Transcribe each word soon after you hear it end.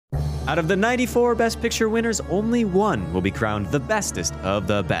Out of the 94 Best Picture winners, only one will be crowned the bestest of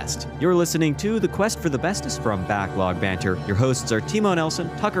the best. You're listening to The Quest for the Bestest from Backlog Banter. Your hosts are Timo Nelson,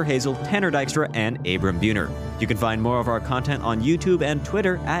 Tucker Hazel, Tanner Dykstra, and Abram Buhner. You can find more of our content on YouTube and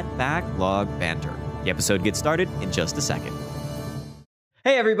Twitter at Backlog Banter. The episode gets started in just a second.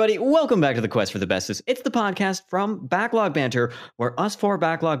 Hey everybody, welcome back to The Quest for the Bestest. It's the podcast from Backlog Banter, where us four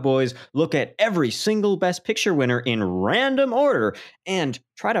Backlog boys look at every single Best Picture winner in random order and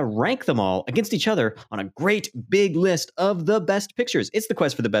try to rank them all against each other on a great big list of the best pictures. It's The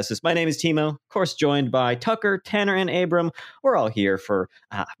Quest for the Bestest. My name is Timo, of course joined by Tucker, Tanner, and Abram. We're all here for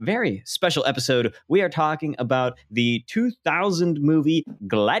a very special episode. We are talking about the 2000 movie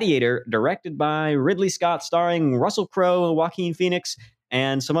Gladiator, directed by Ridley Scott, starring Russell Crowe, Joaquin Phoenix,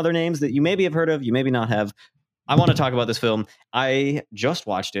 and some other names that you maybe have heard of, you maybe not have. I want to talk about this film. I just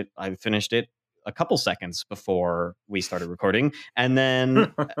watched it. I finished it a couple seconds before we started recording. And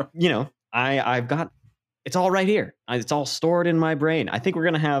then, I've got, it's all right here. It's all stored in my brain. I think we're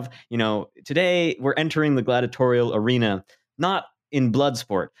going to have, today we're entering the gladiatorial arena, not in blood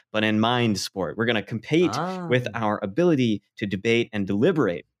sport, but in mind sport. We're going to compete with our ability to debate and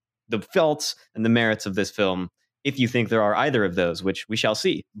deliberate the faults and the merits of this film, if you think there are either of those, which we shall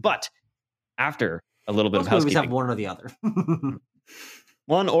see. But after a little bit of housekeeping. Most movies have one or the other.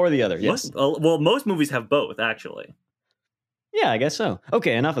 One or the other, yes. Most movies have both, actually. Yeah, I guess so.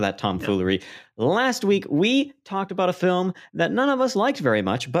 Okay, enough of that tomfoolery. Yeah. Last week, we talked about a film that none of us liked very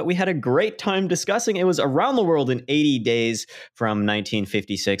much, but we had a great time discussing. It was Around the World in 80 Days from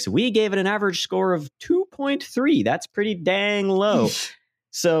 1956. We gave it an average score of 2.3. That's pretty dang low.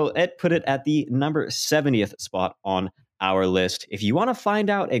 So it put it at the number 70th spot on our list. If you want to find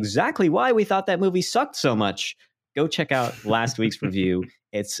out exactly why we thought that movie sucked so much, go check out last week's review.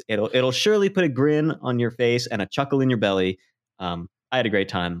 It'll surely put a grin on your face and a chuckle in your belly. I had a great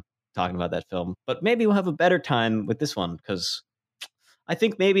time talking about that film, but maybe we'll have a better time with this one because I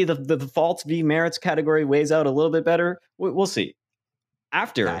think maybe the faults v merits category weighs out a little bit better. We'll see.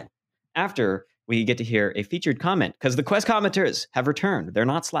 After we get to hear a featured comment, because the Quest commenters have returned. They're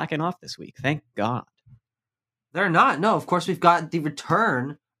not slacking off this week. Thank God. They're not. No, of course, we've got the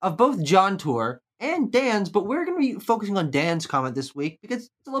return of both John Tour and Dan's, but we're going to be focusing on Dan's comment this week because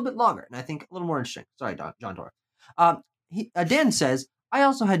it's a little bit longer and I think a little more interesting. Sorry, John Tour. Dan says, I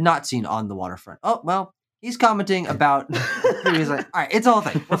also had not seen On the Waterfront. Oh, well, he's commenting about he's like, all right, it's all a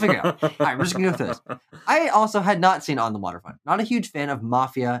thing. We'll figure it out. All right, we're just going to go through this. I also had not seen On the Waterfront. Not a huge fan of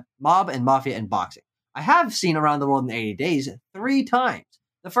mob and mafia and boxing. I have seen Around the World in 80 Days 3 times.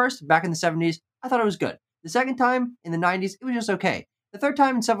 The first, back in the 70s, I thought it was good. The second time, in the 90s, it was just okay. The third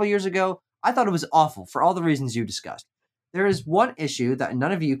time, several years ago, I thought it was awful for all the reasons you discussed. There is one issue that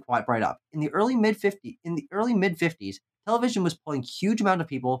none of you quite brought up. In the early mid-50s, television was pulling huge amount of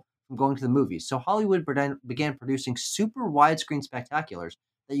people from going to the movies, so Hollywood began producing super widescreen spectaculars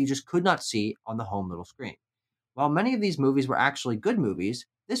that you just could not see on the home little screen. While many of these movies were actually good movies,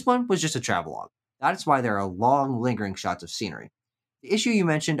 this one was just a travelogue. That's why there are long, lingering shots of scenery. The issue you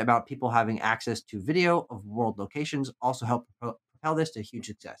mentioned about people having access to video of world locations also helped propel this to huge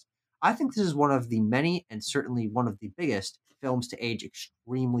success. I think this is one of the many, and certainly one of the biggest, films to age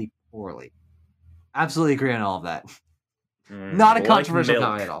extremely poorly. Absolutely agree on all of that. Not a controversial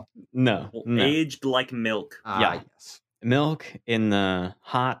comment at all. No. Aged like milk. Yes. Milk in the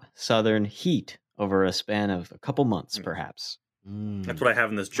hot southern heat over a span of a couple months, perhaps. That's what I have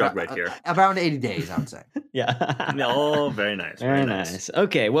in this jug right here. Around 80 days, I would say. Yeah. Oh, very nice. Very nice.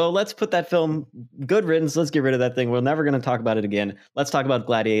 Okay, well, let's put that film, good riddance. Let's get rid of that thing. We're never going to talk about it again. Let's talk about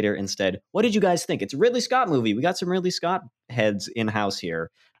Gladiator instead. What did you guys think? It's a Ridley Scott movie. We got some Ridley Scott heads in-house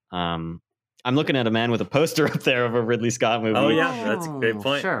here. I'm looking at a man with a poster up there of a Ridley Scott movie. Oh, yeah. That's a great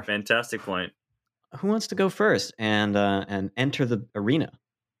point. Sure. Fantastic point. Who wants to go first and enter the arena?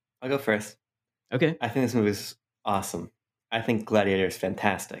 I'll go first. Okay. I think this movie is awesome. I think Gladiator is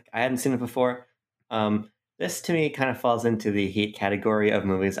fantastic. I hadn't seen it before. This, to me, kind of falls into the Heat category of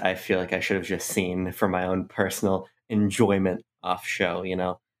movies I feel like I should have just seen for my own personal enjoyment off show,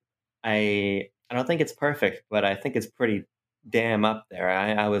 I don't think it's perfect, but I think it's pretty damn up there.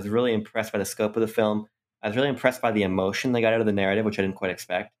 I was really impressed by the scope of the film. I was really impressed by the emotion they got out of the narrative, which I didn't quite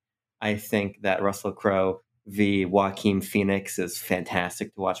expect. I think that Russell Crowe v. Joaquin Phoenix is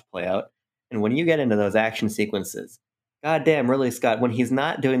fantastic to watch play out. And when you get into those action sequences, goddamn, Ridley Scott, when he's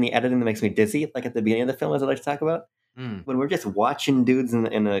not doing the editing that makes me dizzy, like at the beginning of the film, as I like to talk about, when we're just watching dudes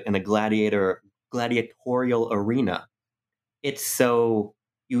in a gladiatorial arena, it's so,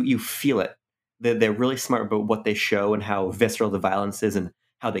 you feel it. They're really smart about what they show and how visceral the violence is and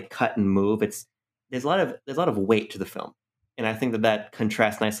how they cut and move. There's a lot of weight to the film. And I think that that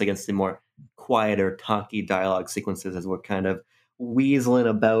contrasts nicely against the more quieter, talky dialogue sequences as we're kind of weaseling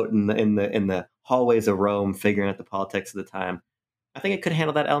about in the hallways of Rome, figuring out the politics of the time. I think it could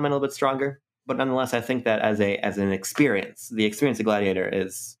handle that element a little bit stronger, but nonetheless, I think that as an experience, the experience of Gladiator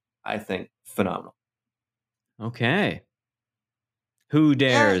is, I think, phenomenal. Okay. Who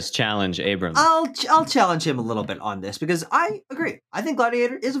dares challenge Abrams? I'll challenge him a little bit on this because I agree. I think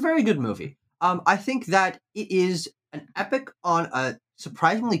Gladiator is a very good movie. I think that it is an epic on a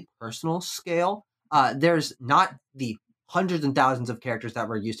surprisingly personal scale. There's not the hundreds and thousands of characters that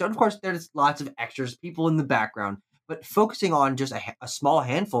we're used to. And of course, there's lots of extras, people in the background, but focusing on just a small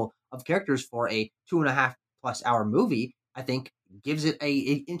handful of characters for a 2.5+ hour movie, I think gives it a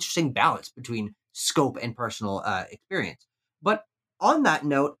interesting balance between scope and personal experience. But on that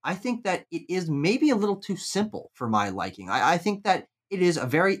note, I think that it is maybe a little too simple for my liking. I think that it is a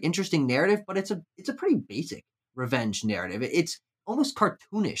very interesting narrative, but it's a pretty basic revenge narrative. It's almost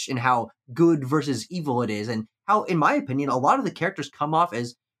cartoonish in how good versus evil it is, and how, in my opinion, a lot of the characters come off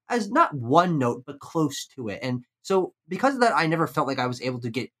as not one note but close to it. And so, because of that, I never felt like I was able to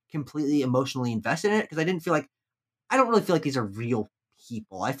get completely emotionally invested in it because I don't really feel like these are real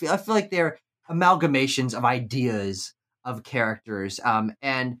people. I feel like they're amalgamations of ideas of characters.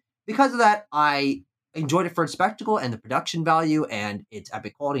 And because of that, I enjoyed it for its spectacle and the production value and its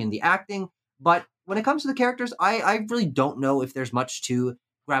epic quality and the acting. But when it comes to the characters, I really don't know if there's much to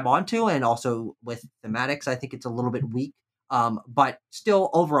grab onto. And also with thematics, I think it's a little bit weak. But still,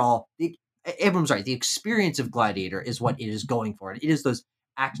 overall, Abrams right. The experience of Gladiator is what it is going for. It is those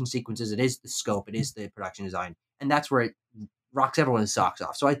action sequences. It is the scope. It is the production design, and that's where it rocks everyone's socks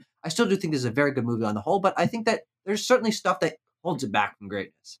off. So I still do think this is a very good movie on the whole, but I think that there's certainly stuff that holds it back from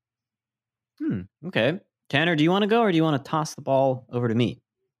greatness. Okay. Tanner, do you want to go or do you want to toss the ball over to me?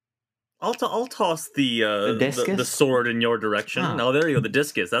 I'll toss the sword in your direction. Ah. Oh, there you go. The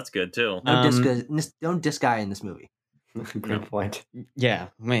discus. That's good too. No disc guy in this movie. Great point. Yeah,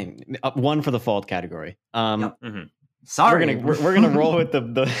 one for the fault category. Yep. Mm-hmm. Sorry, we're gonna roll with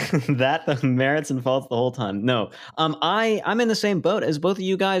the merits and faults the whole time. No, I'm in the same boat as both of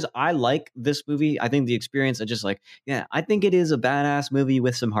you guys. I like this movie. I think the experience. I think it is a badass movie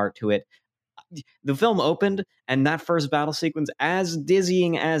with some heart to it. The film opened, and that first battle sequence, as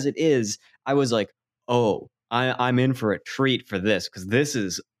dizzying as it is, I was like, oh, I'm in for a treat for this because this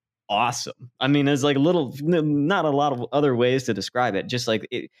is awesome. I mean, there's like not a lot of other ways to describe it. Just like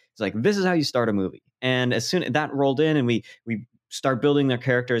it's like this is how you start a movie. And as soon as that rolled in, and we start building their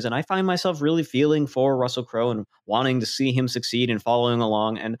characters, and I find myself really feeling for Russell Crowe and wanting to see him succeed and following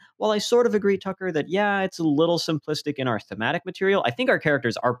along. And while I sort of agree, Tucker, that yeah, it's a little simplistic in our thematic material, I think our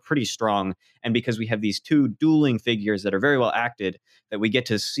characters are pretty strong. And because we have these two dueling figures that are very well acted, that we get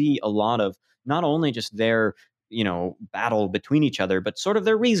to see a lot of not only just their battle between each other, but sort of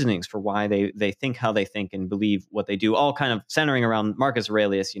their reasonings for why they think how they think and believe what they do, all kind of centering around Marcus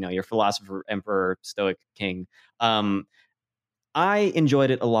Aurelius, your philosopher, emperor, stoic king. I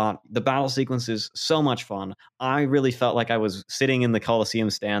enjoyed it a lot. The battle sequences, so much fun. I really felt like I was sitting in the Coliseum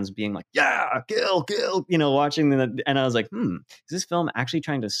stands being like, yeah, kill, watching and I was like, is this film actually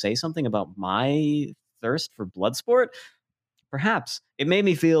trying to say something about my thirst for blood sport? Perhaps. It made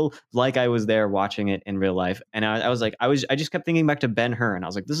me feel like I was there watching it in real life. And I was like, I just kept thinking back to Ben-Hur, and I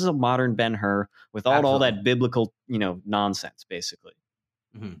was like, this is a modern Ben-Hur without all that biblical, nonsense, basically.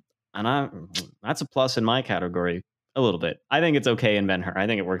 Mm-hmm. And that's a plus in my category. A little bit. I think it's okay in Ben-Hur. I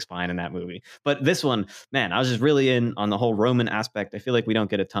think it works fine in that movie. But this one, man, I was just really in on the whole Roman aspect. I feel like we don't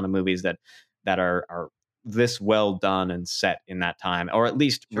get a ton of movies that are this well done and set in that time, or at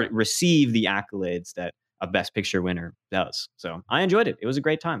least receive the accolades that a Best Picture winner does. So I enjoyed it. It was a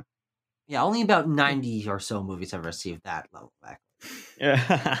great time. Yeah, only about 90 or so movies have received that level of accolades.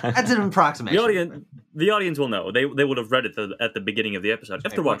 Yeah. That's an approximation. The audience will know. They would have read it at the beginning of the episode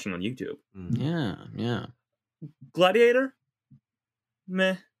if they're watching on YouTube. Yeah. Gladiator?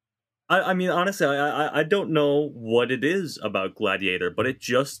 Meh. I mean, honestly, I don't know what it is about Gladiator, but it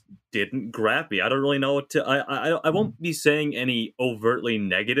just didn't grab me. I don't really know what to... I won't be saying any overtly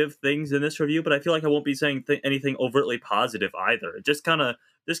negative things in this review, but I feel like I won't be saying anything overtly positive either. It just kind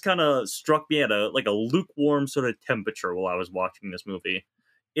of struck me at a lukewarm sort of temperature while I was watching this movie.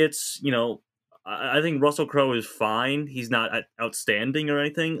 It's, I think Russell Crowe is fine. He's not outstanding or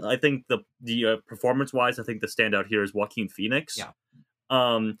anything. I think the performance-wise, I think the standout here is Joaquin Phoenix. Yeah.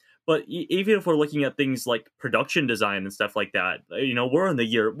 But even if we're looking at things like production design and stuff like that, we're in the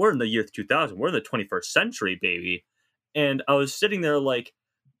year 2000. We're in the 21st century, baby. And I was sitting there like,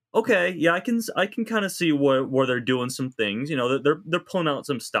 okay, yeah, I can kind of see where they're doing some things. They're pulling out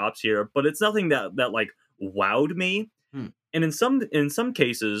some stops here, but it's nothing that like wowed me. Hmm. And in some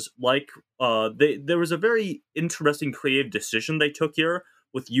cases, like there was a very interesting creative decision they took here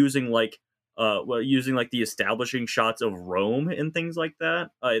with using like the establishing shots of Rome and things like that.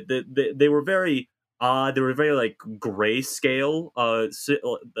 They were very they were very like grayscale,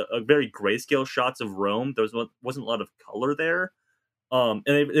 very grayscale shots of Rome. Wasn't a lot of color there, and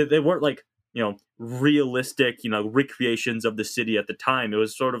they weren't like realistic recreations of the city at the time. It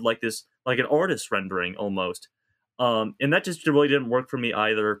was sort of like this like an artist rendering almost, and that just really didn't work for me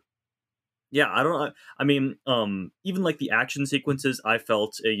either. Yeah, I don't know. I mean, even like the action sequences, I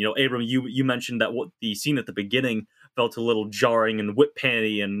felt, Abram, you mentioned that what the scene at the beginning felt a little jarring and whip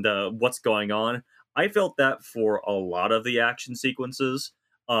panty and what's going on. I felt that for a lot of the action sequences.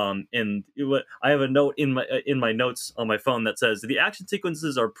 I have a note in my notes on my phone that says the action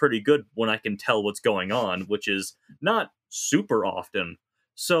sequences are pretty good when I can tell what's going on, which is not super often.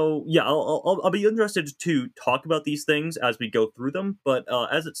 So yeah, I'll be interested to talk about these things as we go through them. But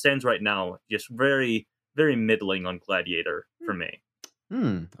as it stands right now, just very very middling on Gladiator for me.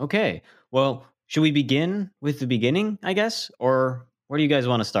 Okay. Well, should we begin with the beginning, I guess? Or where do you guys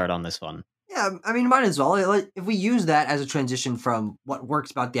want to start on this one? Yeah, I mean, might as well. If we use that as a transition from what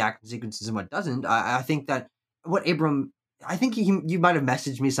works about the action sequences and what doesn't, I think that what Abram, I think you might have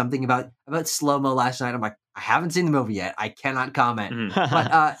messaged me something about slow mo last night. I'm like, I haven't seen the movie yet. I cannot comment. Mhm.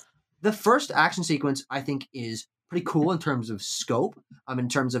 But the first action sequence, I think, is pretty cool in terms of scope, in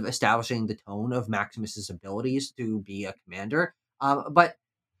terms of establishing the tone of Maximus's abilities to be a commander. But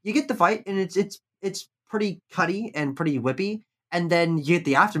you get the fight, and it's pretty cutty and pretty whippy, and then you get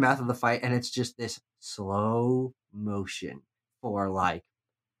the aftermath of the fight, and it's just this slow motion for like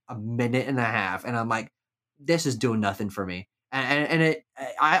a minute and a half, and I'm like, this is doing nothing for me. And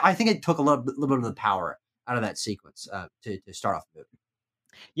I think it took a little bit of the power out of that sequence to start off the movie.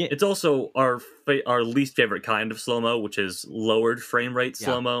 Yeah. It's also our least favorite kind of slow mo, which is lowered frame rate Yeah.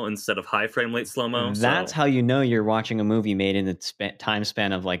 slow mo instead of high frame rate slow mo. That's how you know you're watching a movie made in the time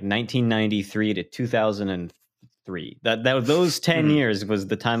span of like 1993 to 2003. Those 10 years was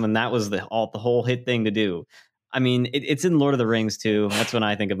the time when that was the whole hit thing to do. I mean, it's in Lord of the Rings too. That's when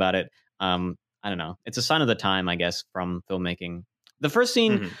I think about it. I don't know. It's a sign of the time, I guess, from filmmaking. The first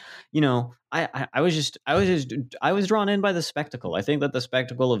scene, I was drawn in by the spectacle. I think that the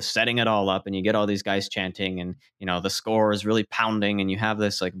spectacle of setting it all up and you get all these guys chanting and the score is really pounding and you have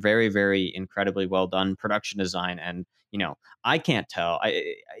this like very very incredibly well done production design and I can't tell.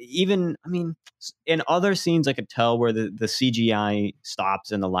 In other scenes I could tell where the CGI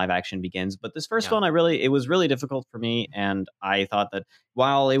stops and the live action begins, but this first one it was really difficult for me, and I thought that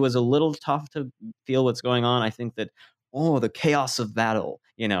while it was a little tough to feel what's going on, I think that the chaos of battle,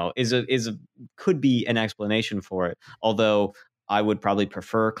 could be an explanation for it. Although I would probably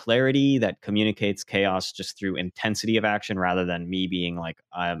prefer clarity that communicates chaos just through intensity of action rather than me being like,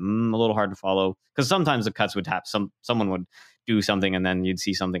 I'm a little hard to follow. Because sometimes the cuts would have someone would do something and then you'd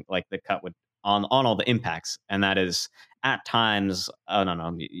see something like the cut would on all the impacts. And that is at times, I don't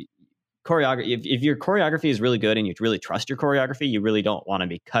know, choreography. If your choreography is really good and you really trust your choreography, you really don't want to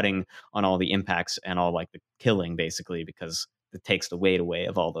be cutting on all the impacts and all like the killing basically, because it takes the weight away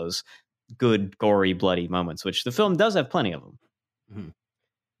of all those good, gory, bloody moments, which the film does have plenty of them. Mm-hmm.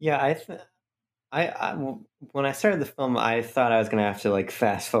 Yeah, when I started the film, I thought I was going to have to like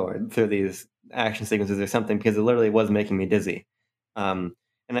fast forward through these action sequences or something because it literally was making me dizzy. And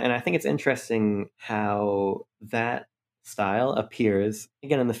I think it's interesting how that style appears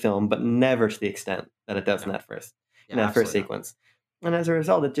again in the film, but never to the extent that it does in that first sequence. And as a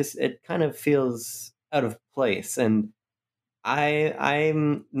result, it kind of feels out of place. And I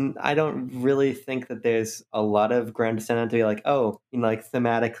don't really think that there's a lot of ground to stand on to be like, like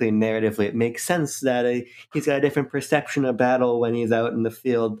thematically, narratively, it makes sense that he's got a different perception of battle when he's out in the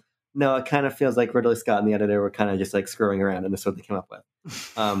field. No, it kind of feels like Ridley Scott and the editor were kind of just like screwing around, and this is what they came up with.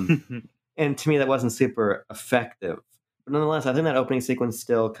 And to me, that wasn't super effective. But nonetheless, I think that opening sequence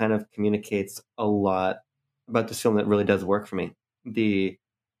still kind of communicates a lot about this film that really does work for me. It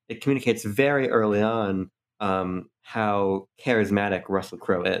communicates very early on how charismatic Russell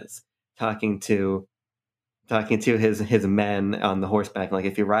Crowe is, talking to his men on the horseback. Like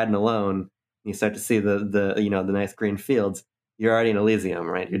if you're riding alone, and you start to see the nice green fields, you're already in Elysium,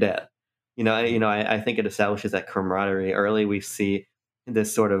 right? You're dead. I think it establishes that camaraderie early. We see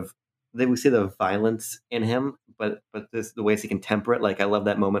this sort of we see the violence in him, but the ways he can temper it. Like I love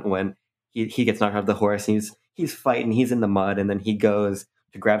that moment when he gets knocked off the horse and he's fighting, he's in the mud, and then he goes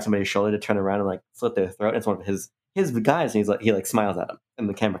to grab somebody's shoulder to turn around and like slit their throat. It's one of his guys, and he smiles at him, and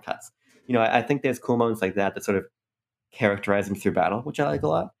the camera cuts. I think there's cool moments like that sort of characterize him through battle, which I like a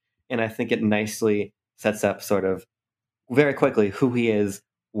lot, and I think it nicely sets up sort of very quickly who he is,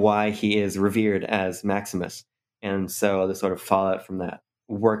 why he is revered as Maximus. And so the sort of fallout from that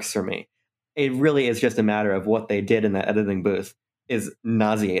works for me. It really is just a matter of what they did in that editing booth is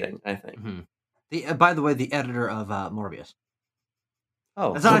nauseating, I think. By the way, the editor of Morbius.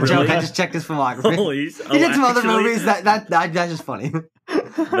 Oh, That's not a really? joke. I just checked his filmography. Holy, He did some other actually, movies. That's just funny.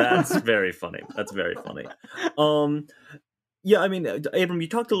 That's very funny. That's very funny. Yeah, I mean, Abram, you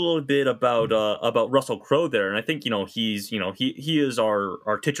talked a little bit about Russell Crowe there, and I think he is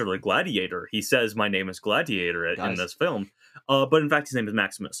our titular gladiator. He says, "My name is Gladiator" in this film, but in fact, his name is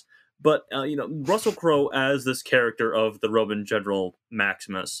Maximus. But Russell Crowe as this character of the Roman general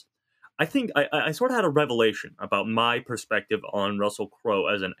Maximus. I think I sort of had a revelation about my perspective on Russell Crowe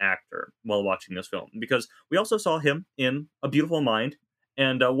as an actor while watching this film, because we also saw him in A Beautiful Mind,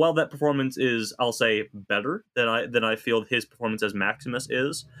 and while that performance is, I'll say, better than I feel his performance as Maximus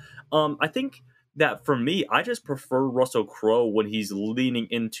is, I think that for me, I just prefer Russell Crowe when he's leaning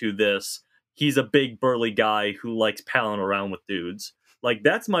into this. He's a big burly guy who likes palling around with dudes. Like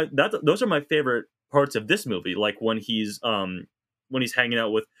those are my favorite parts of this movie. Like when he's hanging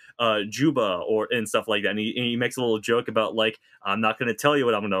out with Juba and stuff like that, and he makes a little joke about like, I'm not going to tell you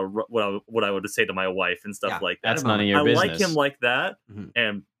what I would say to my wife and stuff like that. That's none of your I business. like him like that, Mhm.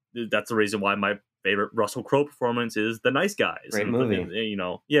 and that's the reason why my favorite Russell Crowe performance is The Nice Guys. Great And, movie.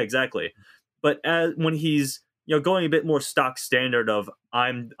 yeah, exactly. But when he's going a bit more stock standard of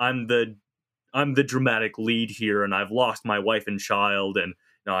I'm the dramatic lead here, and I've lost my wife and child, and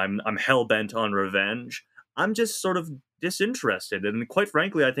I'm hell bent on revenge. I'm just sort of disinterested, and quite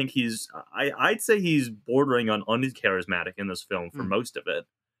frankly, I think I'd say he's bordering on uncharismatic in this film for most of it,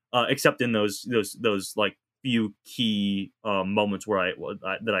 except in those like few key moments where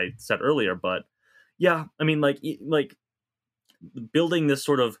that I said earlier. But yeah, I mean, like building this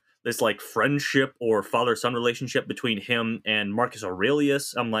like friendship or father-son relationship between him and Marcus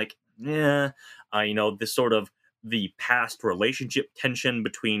Aurelius, I'm like, yeah, this sort of the past relationship tension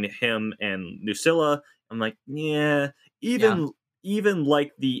between him and Lucilla, I'm like, yeah, even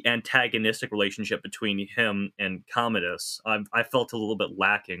like the antagonistic relationship between him and Commodus, I felt a little bit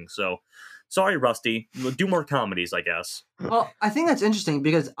lacking. So, sorry, Rusty, do more comedies, I guess. Well, I think that's interesting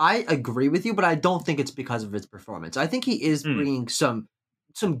because I agree with you, but I don't think it's because of his performance. I think he is bringing some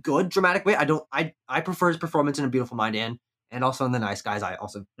good dramatic weight. I prefer his performance in A Beautiful Mind and also in The Nice Guys. I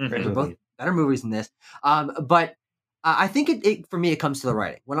also Great they're both movie. better movies than this. But I think it for me it comes to the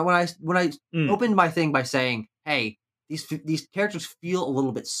writing. When I opened my thing by saying, hey, these characters feel a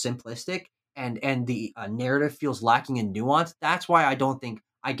little bit simplistic and the narrative feels lacking in nuance. That's why I don't think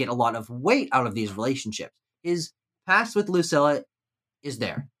I get a lot of weight out of these relationships. His past with Lucilla is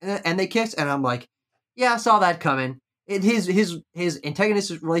there, and they kiss, and I'm like, yeah, I saw that coming. His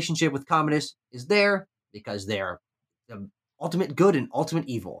antagonistic relationship with Commodus is there because they're the ultimate good and ultimate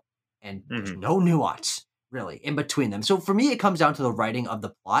evil, and there's no nuance really in between them. So for me, it comes down to the writing of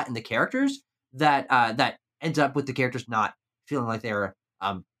the plot and the characters that ends up with the characters not feeling like they're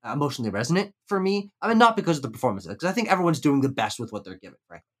emotionally resonant for me. I mean, not because of the performances, because I think everyone's doing the best with what they're given,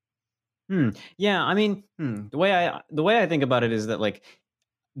 frankly. Yeah, I mean, the way I think about it is that like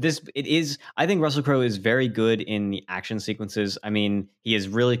I think Russell Crowe is very good in the action sequences. I mean, he is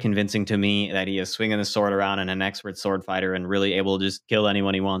really convincing to me that he is swinging the sword around and an expert sword fighter and really able to just kill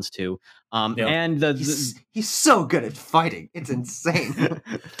anyone he wants to. Yeah. And He's so good at fighting; it's insane.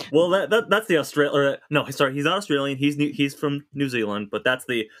 Well, that's the Australian. No, sorry, he's not Australian. He's from New Zealand, but that's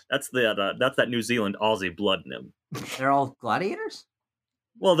that New Zealand Aussie blood in him. They're all gladiators.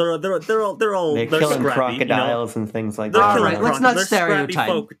 Well, they're They're killing scrappy, crocodiles and things like They're that. All killing right, let's not they're scrappy stereotype.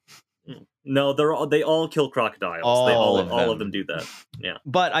 folk. No, they all kill crocodiles. All of all of them. them do that. Yeah.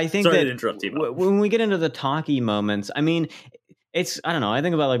 But I think Sorry that to interrupt you. when we get into the talky moments, I mean, I don't know. I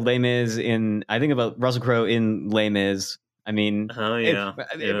think about like Les Mis I think about Russell Crowe in Les Mis. I mean, Oh yeah.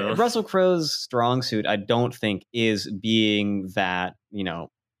 Russell Crowe's strong suit, I don't think, is being that,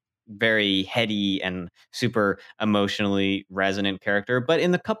 very heady and super emotionally resonant character. But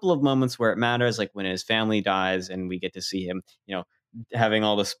in the couple of moments where it matters, like when his family dies and we get to see him, having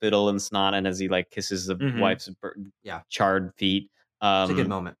all the spittle and snot, and as he like kisses the wife's charred feet. It's a good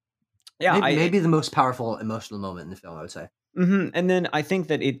moment. Yeah, maybe the most powerful emotional moment in the film, I would say. And then I think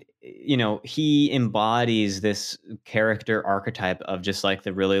that he embodies this character archetype of just like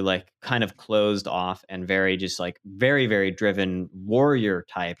the really like kind of closed off and very just like very, very driven warrior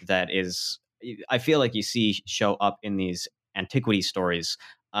type that is, I feel like you see show up in these antiquity stories.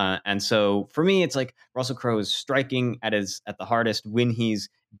 And so for me, it's like Russell Crowe is striking at the hardest when he's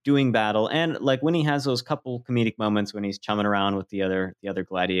doing battle, and like when he has those couple comedic moments when he's chumming around with the other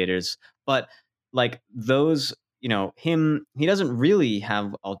gladiators. But like those he doesn't really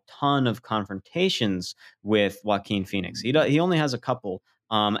have a ton of confrontations with Joaquin Phoenix. He only has a couple.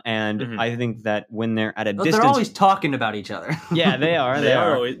 And Mhm. I think that when they're at a But distance, they're always talking about each other. yeah, they are. They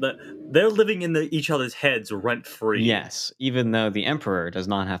are always they're living in each other's heads rent free. Yes, even though the emperor does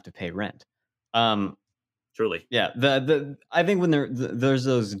not have to pay rent. Truly. Yeah, I think when there's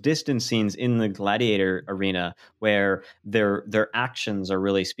those distance scenes in the Gladiator arena where their actions are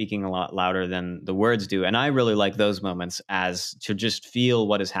really speaking a lot louder than the words do, and I really like those moments as to just feel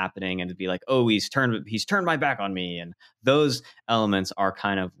what is happening and to be like, oh, he's turned my back on me, and those elements are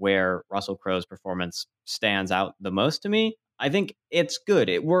kind of where Russell Crowe's performance stands out the most to me. I think it's good.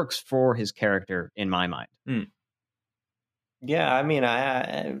 It works for his character in my mind. Yeah, I mean,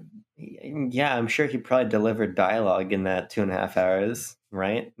 yeah, I'm sure he probably delivered dialogue in that 2.5 hours,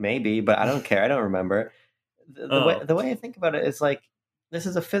 right? Maybe, but I don't care. I don't remember. The way I think about it is like this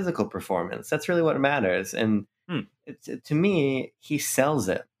is a physical performance. That's really what matters, and to me, he sells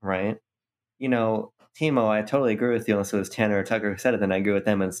it, right? Timo, I totally agree with you. Unless it was Tanner or Tucker who said it, then I agree with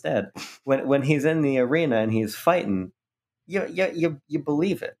them instead. When he's in the arena and he's fighting, you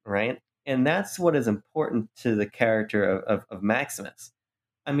believe it, right? And that's what is important to the character of Maximus.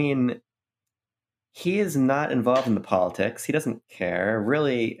 I mean, he is not involved in the politics. He doesn't care.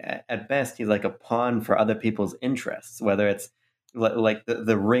 Really, at best, he's like a pawn for other people's interests, whether it's like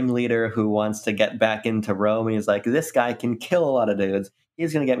the ringleader who wants to get back into Rome. And he's like, this guy can kill a lot of dudes.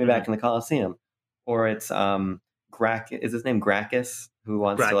 He's going to get me back in the Colosseum. Or it's is his name Gracchus, who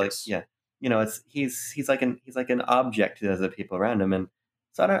wants to like, yeah. It's he's like an object to the people around him, and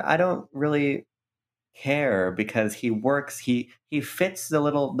so I don't really care because he works. He fits the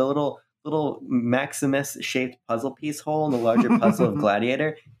little Maximus shaped puzzle piece hole in the larger puzzle of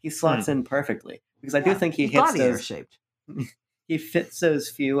Gladiator. He slots in perfectly because I do think he hits those shaped. He fits those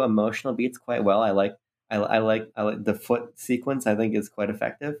few emotional beats quite well. I like the foot sequence. I think is quite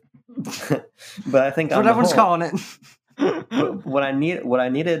effective. But I think That's what everyone's calling it. what I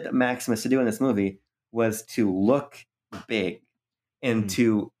needed Maximus to do in this movie was to look big and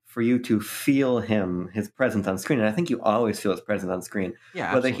for you to feel his presence on screen. And I think you always feel his presence on screen.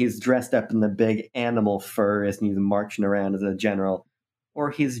 Yeah, whether absolutely. he's dressed up in the big animal furs and he's marching around as a general, or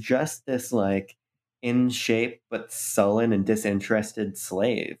he's just this like in shape but sullen and disinterested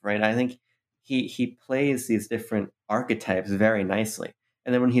slave, right? I think he plays these different archetypes very nicely.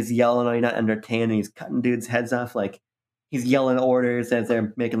 And then when he's yelling, "Oh, you're not entertained," and he's cutting dudes' heads off, like he's yelling orders as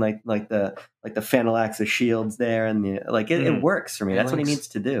they're making like the phalanx of shields there, and it works for me. That's what he needs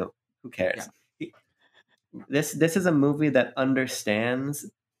to do. Who cares? Yeah. This is a movie that understands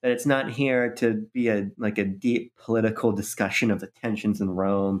that it's not here to be a deep political discussion of the tensions in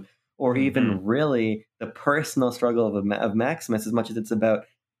Rome, or even really the personal struggle of Maximus, as much as it's about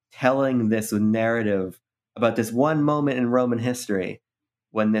telling this narrative about this one moment in Roman history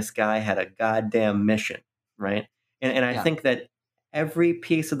when this guy had a goddamn mission, right? And I think that every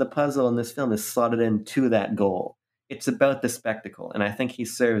piece of the puzzle in this film is slotted into that goal. It's about the spectacle, and I think he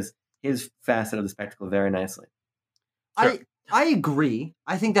serves his facet of the spectacle very nicely. Sure. I agree.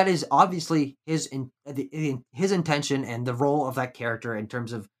 I think that is obviously his intention and the role of that character in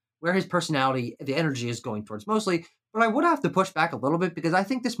terms of where his personality, the energy is going towards mostly. But I would have to push back a little bit because I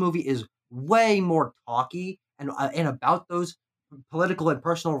think this movie is way more talky and about those political and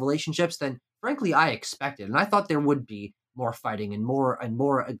personal relationships than frankly I expected. And I thought there would be more fighting and more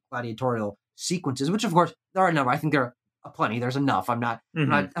gladiatorial sequences, which of course there are a number. I think there are plenty. There's enough. I'm not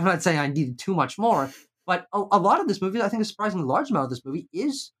saying I needed too much more. But a lot of this movie, I think a surprisingly large amount of this movie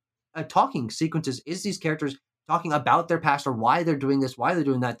is talking sequences, is these characters talking about their past or why they're doing this, why they're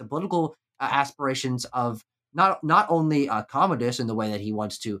doing that, the political aspirations of not only Commodus in the way that he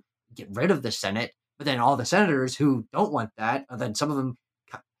wants to get rid of the Senate, but then all the senators who don't want that, and then some of them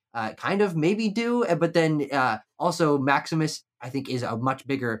kind of maybe do, but then also Maximus, I think, is a much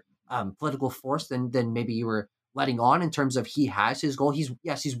bigger political force than maybe you were letting on in terms of he has his goal.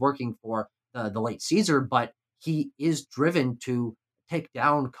 He's working for the late Caesar, but he is driven to take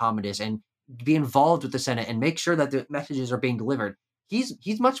down Commodus and be involved with the Senate and make sure that the messages are being delivered.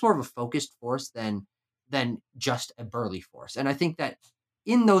 He's much more of a focused force than just a burly force. And I think that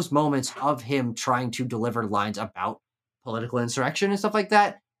in those moments of him trying to deliver lines about political insurrection and stuff like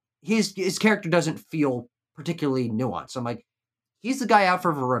that, his character doesn't feel particularly nuanced. I'm like, he's the guy out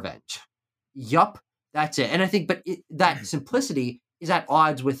for revenge. Yup, that's it. And I think, that simplicity is at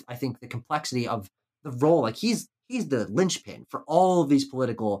odds with, I think, the complexity of the role. Like he's the linchpin for all of these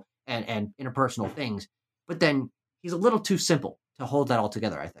political and interpersonal things, but then he's a little too simple to hold that all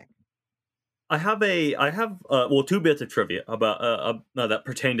together, I think. I have well, two bits of trivia about that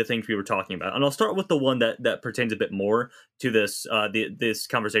pertain to things we were talking about, and I'll start with the one that pertains a bit more to this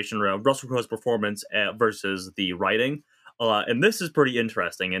conversation around Russell Crowe's performance versus the writing. And this is pretty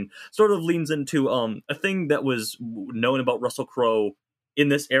interesting, and sort of leans into a thing that was known about Russell Crowe in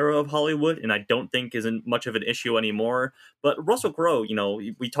this era of Hollywood, and I don't think isn't much of an issue anymore. But Russell Crowe,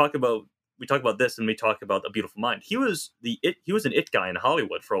 we talk about this, and we talk about A Beautiful Mind. He was an it guy in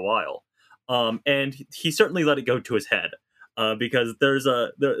Hollywood for a while. And he certainly let it go to his head, because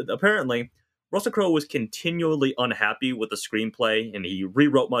apparently Russell Crowe was continually unhappy with the screenplay, and he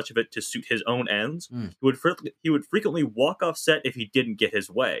rewrote much of it to suit his own ends. He would frequently walk off set if he didn't get his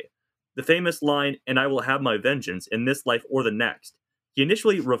way. The famous line, "And I will have my vengeance in this life or the next," he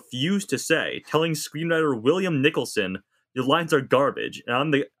initially refused to say, telling screenwriter William Nicholson, "Your lines are garbage,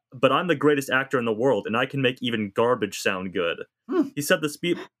 but I'm the greatest actor in the world, and I can make even garbage sound good." He said the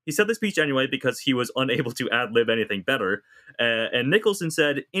speech anyway because he was unable to ad-lib anything better. And Nicholson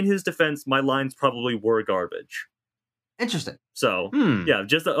said, in his defense, my lines probably were garbage. Interesting. So, yeah,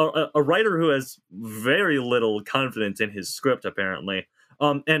 just a writer who has very little confidence in his script, apparently.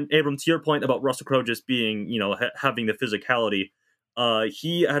 And Abram, to your point about Russell Crowe just being, having the physicality,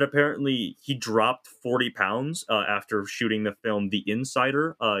 he dropped 40 pounds after shooting the film The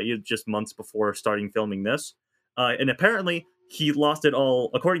Insider, just months before starting filming this. And apparently he lost it all,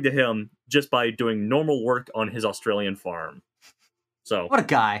 according to him, just by doing normal work on his Australian farm. So what a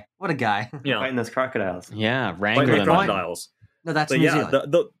guy! Yeah, Fighting those crocodiles. Yeah, fighting wrangling the them. crocodiles. No, that's But New yeah,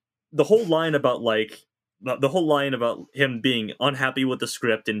 Zealand. the whole line about the whole line about him being unhappy with the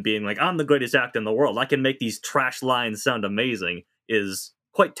script and being like, "I'm the greatest actor in the world. I can make these trash lines sound amazing," is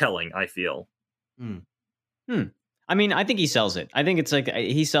quite telling, I feel. I mean, I think he sells it. I think it's like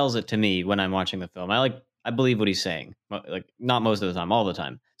he sells it to me when I'm watching the film. I believe what he's saying. Like, not most of the time, all the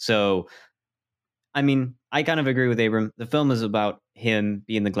time. So, I mean, I kind of agree with Abram. The film is about him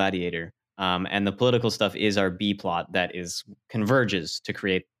being the gladiator, and the political stuff is our B plot that converges to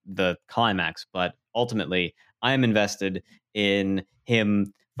create the climax. But ultimately, I am invested in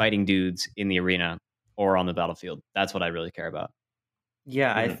him fighting dudes in the arena or on the battlefield. That's what I really care about.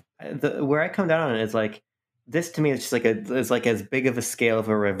 Yeah, where I come down on it is like, this to me is just like is like as big of a scale of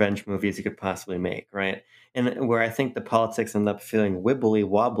a revenge movie as you could possibly make, right? And where I think the politics end up feeling wibbly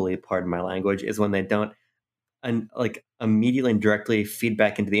wobbly, pardon my language, is when they don't like immediately and directly feed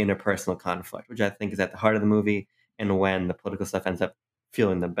back into the interpersonal conflict, which I think is at the heart of the movie, and when the political stuff ends up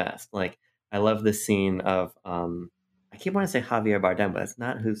feeling the best. Like, I love the scene of I keep wanting to say Javier Bardem, but it's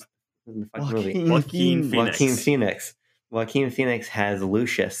not who's in the fucking movie. Joaquin Phoenix. Joaquin Phoenix has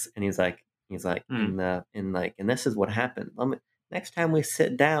Lucius, and he's like, and this is what happened. Next time we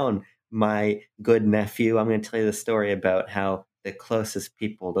sit down, my good nephew, I'm going to tell you the story about how the closest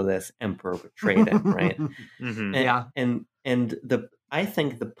people to this emperor betrayed him, right? I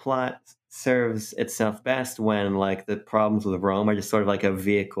think the plot serves itself best when like the problems with Rome are just sort of like a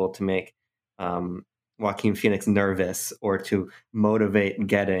vehicle to make Joaquin Phoenix nervous, or to motivate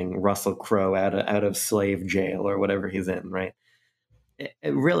getting Russell Crowe out of slave jail or whatever he's in, right? It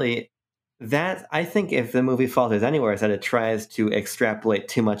really, that, I think if the movie falters anywhere, is that it tries to extrapolate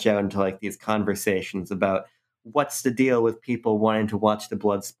too much out into like these conversations about what's the deal with people wanting to watch the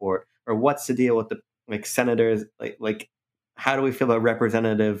blood sport, or what's the deal with the like senators, like how do we feel about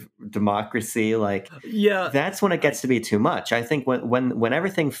representative democracy? Like, yeah, that's when it gets to be too much. I think when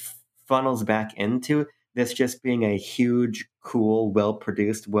everything funnels back into this just being a huge, cool,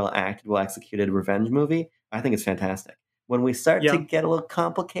 well-produced, well-acted, well-executed revenge movie, I think it's fantastic. When we start to get a little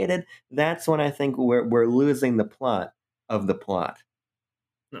complicated, that's when I think we're losing the plot of the plot.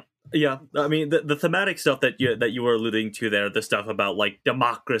 Yeah, I mean the thematic stuff that you were alluding to there, the stuff about like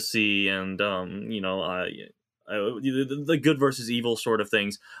democracy and the good versus evil sort of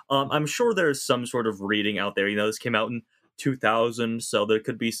things. I'm sure there's some sort of reading out there. This came out in 2000, so there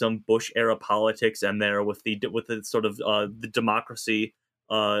could be some Bush era politics in there with the sort of the democracy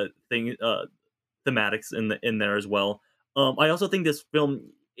thing thematics in there as well. I also think this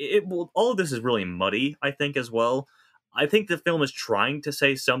film, all of this is really muddy, I think, as well. I think the film is trying to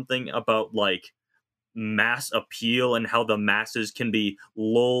say something about like mass appeal and how the masses can be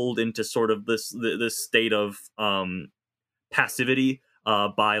lulled into sort of this state of passivity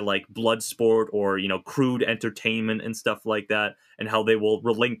by like blood sport or crude entertainment and stuff like that, and how they will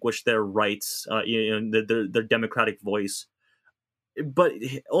relinquish their rights, their democratic voice. But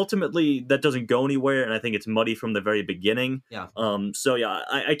ultimately, that doesn't go anywhere, and I think it's muddy from the very beginning. Yeah. So yeah,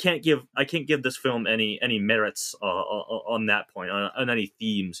 I can't give this film any merits on that point, on any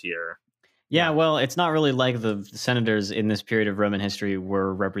themes here. Yeah, well, it's not really like the senators in this period of Roman history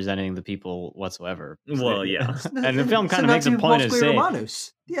were representing the people whatsoever. Well, yeah. And the film kind of makes a point of saying,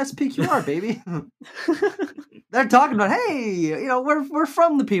 Romanus, the SPQR, baby. They're talking about, hey, we're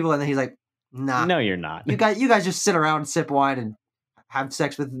from the people, and then he's like, nah, no, you're not. you guys just sit around, sip wine, and have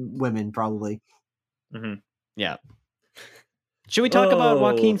sex with women, probably. Mm-hmm. Yeah. Should we talk about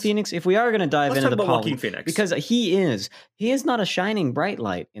Joaquin Phoenix? If we are going to dive into the Joaquin Phoenix, because he is not a shining bright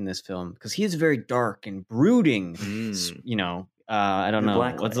light in this film, because he is very dark and brooding. I don't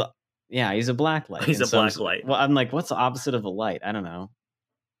know. Yeah, he's a black light. He's a black light. Well, I'm like, what's the opposite of a light? I don't know.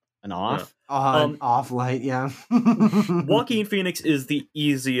 An off? Yeah. An off light, yeah. Joaquin Phoenix is the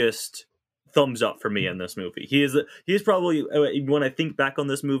easiest thumbs up for me in this movie. He is probably, when I think back on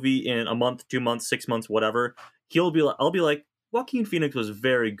this movie in a month, 2 months, 6 months, whatever, I'll be like, Joaquin Phoenix was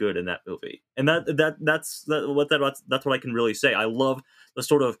very good in that movie, and that's what I can really say. I love the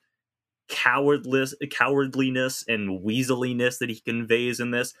sort of cowardliness and weaseliness that he conveys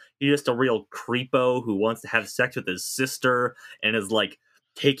in this. He's just a real creepo who wants to have sex with his sister and is like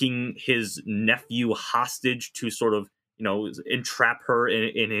taking his nephew hostage to sort of entrap her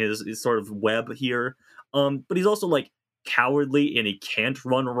in his sort of web here. But he's also like cowardly and he can't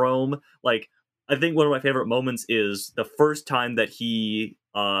run Rome. Like, I think one of my favorite moments is the first time that he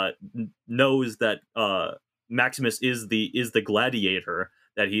knows that Maximus is the gladiator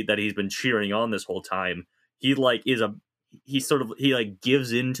that he's been cheering on this whole time. He gives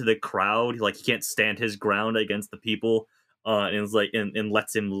into the crowd. He can't stand his ground against the people, and is like and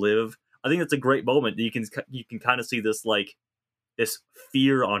lets him live. I think that's a great moment. You can kind of see this this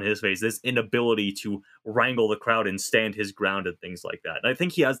fear on his face, this inability to wrangle the crowd and stand his ground and things like that. And I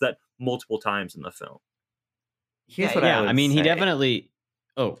think he has that multiple times in the film. Here's what I mean, he definitely.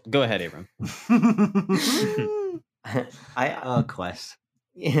 Oh, go ahead, Abram. Quest.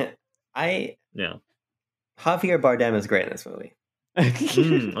 Yeah, Javier Bardem is great in this movie.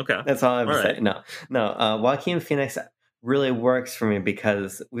 Okay, that's all I have to say. No. Joaquin Phoenix really works for me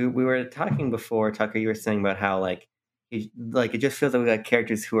because we were talking before, Tucker. You were saying about how it just feels like we got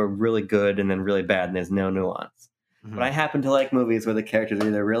characters who are really good and then really bad, and there's no nuance. Mm-hmm. But I happen to like movies where the characters are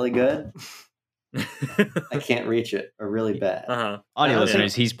either really good, I can't reach it, or really bad. Audio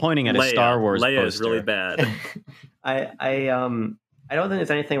listeners, he's pointing at a Star Wars Leia poster. Is really bad. I don't think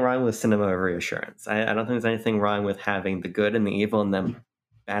there's anything wrong with cinema of reassurance. I don't think there's anything wrong with having the good and the evil and them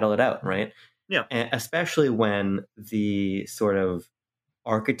battle it out, right? Yeah. And especially when the sort of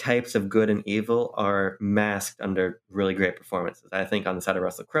archetypes of good and evil are masked under really great performances. I think on the side of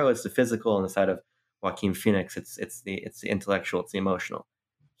Russell Crowe, it's the physical. On the side of Joaquin Phoenix, it's the intellectual, it's the emotional.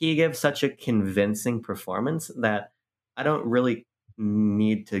 He gives such a convincing performance that I don't really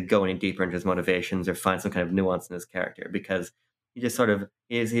need to go any deeper into his motivations or find some kind of nuance in his character, because he just sort of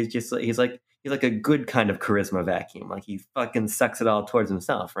he's like a good kind of charisma vacuum. Like, he fucking sucks it all towards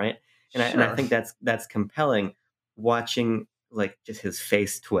himself, right? And I think that's compelling, watching just his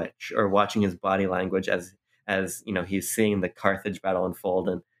face twitch or watching his body language as he's seeing the Carthage battle unfold,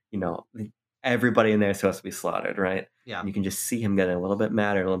 and everybody in there is supposed to be slaughtered, right? Yeah. And you can just see him getting a little bit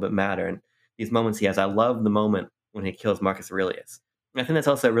madder, and these moments he has. I love the moment when he kills Marcus Aurelius. And I think that's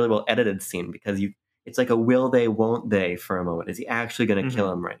also a really well edited scene, because it's like a will they, won't they for a moment. Is he actually going to kill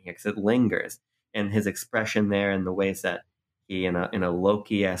him right here? Because it lingers, and his expression there, and the ways that he, in a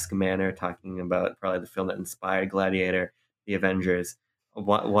Loki-esque manner, talking about probably the film that inspired Gladiator, the Avengers,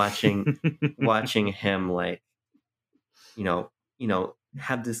 watching him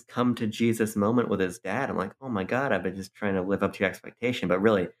have this come to Jesus moment with his dad. I'm like, oh my God, I've been just trying to live up to your expectation, but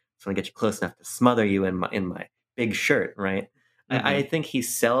really just want to get you close enough to smother you in my big shirt, right? I think he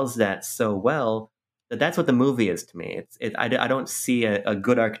sells that so well that's what the movie is to me. I don't see a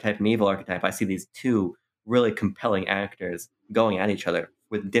good archetype and evil archetype. I see these two really compelling actors going at each other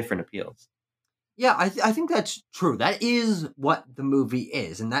with different appeals. Yeah, I think that's true. That is what the movie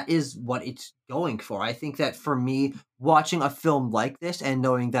is, and that is what it's going for. I think that for me, watching a film like this and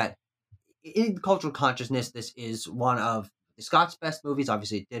knowing that in cultural consciousness, this is one of Scott's best movies.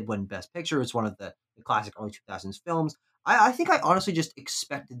 Obviously, it did win Best Picture. It's one of the classic early 2000s films. I think I honestly just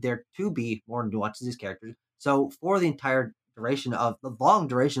expected there to be more nuance in these characters. So for the entire long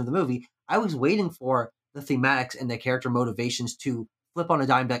duration of the movie, I was waiting for the thematics and the character motivations to flip on a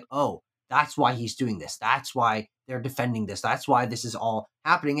dime, like, oh, that's why he's doing this. That's why they're defending this. That's why this is all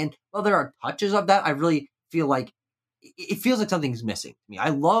happening. And while there are touches of that, I really feel like it feels like something's missing to me. I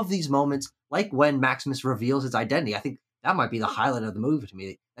love these moments, like when Maximus reveals his identity. I think that might be the highlight of the movie to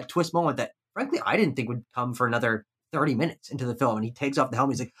me. That twist moment that, frankly, I didn't think would come for another 30 minutes into the film. And he takes off the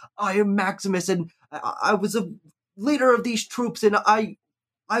helmet. He's like, I am Maximus, and I was a leader of these troops, and I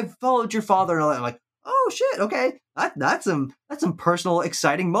I followed your father and all that. I'm like, oh shit, okay, that's some personal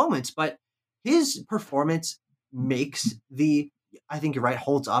exciting moments. But his performance makes I think you're right,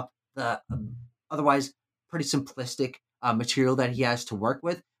 holds up the otherwise pretty simplistic material that he has to work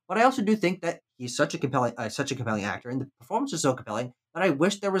with. But I also do think that he's such a compelling actor, and the performance is so compelling that I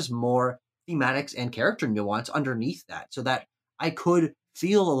wish there was more thematics and character nuance underneath that, so that I could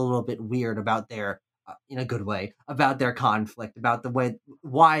feel a little bit weird about their, in a good way, about their conflict, about the way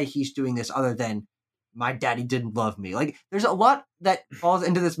why he's doing this, other than my daddy didn't love me. Like, there's a lot that falls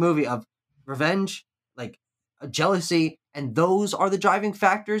into this movie of revenge, like jealousy, and those are the driving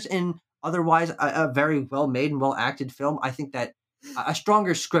factors in otherwise a very well made and well acted film. I think that a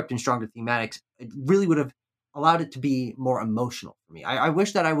stronger script and stronger thematics, it really would have allowed it to be more emotional for me. I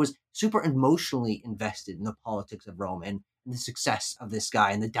wish that I was super emotionally invested in the politics of Rome and the success of this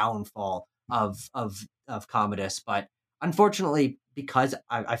guy and the downfall of Commodus. But unfortunately, because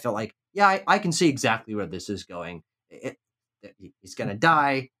I felt like, yeah, I can see exactly where this is going. He's gonna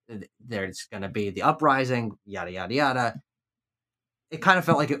die. There's gonna be the uprising. Yada yada yada. It kind of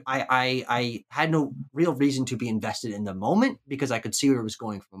felt like I had no real reason to be invested in the moment because I could see where it was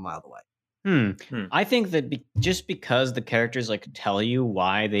going from a mile away. I think that just because the characters like tell you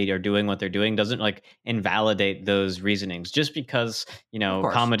why they are doing what they're doing doesn't like invalidate those reasonings. Just because Of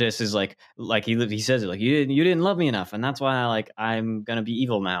course. Commodus is like he says it like you didn't love me enough, and that's why I'm gonna be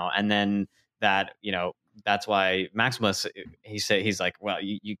evil now. And then that that's why Maximus he's like, well,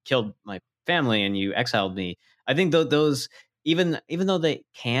 you killed my family and you exiled me. I think those even though they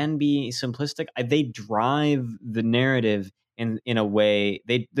can be simplistic, they drive the narrative in a way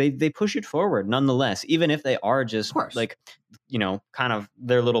they push it forward nonetheless, even if they are just like kind of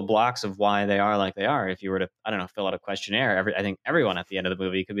their little blocks of why they are like they are. If you were to, I don't know, fill out a questionnaire, I think everyone at the end of the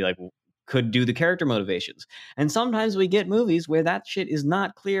movie could be like, could do the character motivations. And sometimes we get movies where that shit is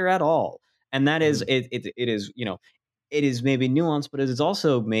not clear at all, and that is it is it is maybe nuanced, but it is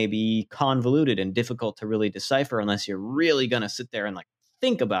also maybe convoluted and difficult to really decipher unless you're really gonna sit there and like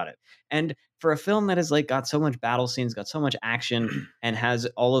think about it. And for a film that has like got so much battle scenes, got so much action, and has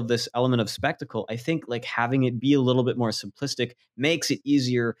all of this element of spectacle, I think like having it be a little bit more simplistic makes it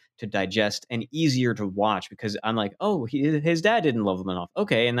easier to digest and easier to watch, because I'm like, oh, his dad didn't love him enough.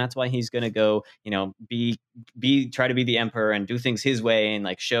 Okay, and that's why he's gonna go, try to be the emperor and do things his way and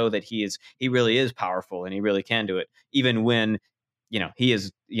like show that he really is powerful and he really can do it, even when he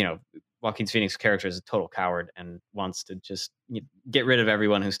is Joaquin Phoenix's character is a total coward and wants to just get rid of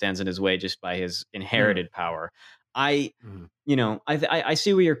everyone who stands in his way just by his inherited power. I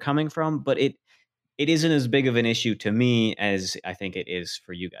see where you're coming from, but it isn't as big of an issue to me as I think it is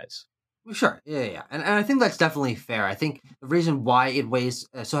for you guys. Sure, yeah. And I think that's definitely fair. I think the reason why it weighs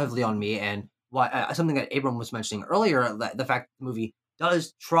so heavily on me, and why something that Abram was mentioning earlier, the fact that the movie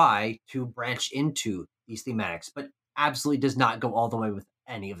does try to branch into these thematics, but absolutely does not go all the way with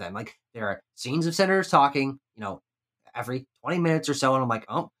any of them. Like, there are scenes of senators talking, every 20 minutes or so, and I'm like,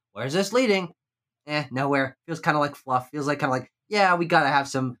 oh, where's this leading? Nowhere. Feels kind of like fluff. Feels like kind of like, yeah, we got to have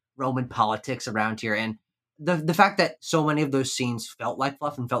some Roman politics around here. And the fact that so many of those scenes felt like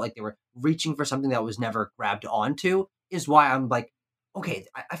fluff and felt like they were reaching for something that was never grabbed onto is why I'm like, okay,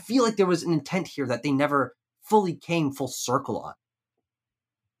 I feel like there was an intent here that they never fully came full circle on.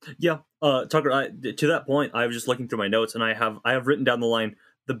 Yeah, Tucker, to that point, I was just looking through my notes, and I have written down the line,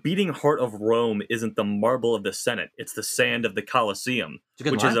 the beating heart of Rome isn't the marble of the Senate, it's the sand of the Colosseum,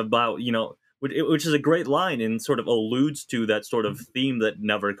 which line. is about, which is a great line and sort of alludes to that sort of theme that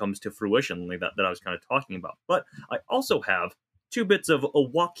never comes to fruition, like that I was kind of talking about. But I also have 2 bits of a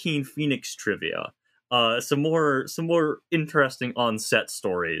Joaquin Phoenix trivia. Some more interesting on-set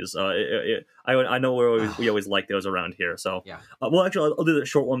stories. I know we always like those around here. So yeah. Well, actually, I'll do the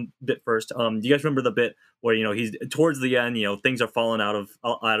short one bit first. Do you guys remember the bit where he's towards the end? Things are falling out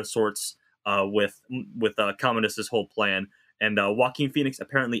of sorts with Commodus's whole plan, and Joaquin Phoenix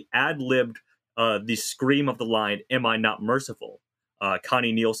apparently ad-libbed the scream of the line, "Am I not merciful?"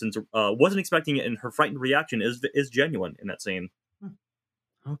 Connie Nielsen's wasn't expecting it, and her frightened reaction is genuine in that scene.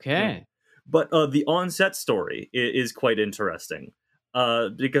 Okay. Yeah. But the on-set story is quite interesting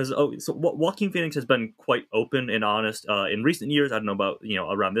because Joaquin Phoenix has been quite open and honest in recent years. I don't know about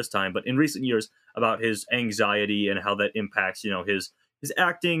around this time, but in recent years about his anxiety and how that impacts his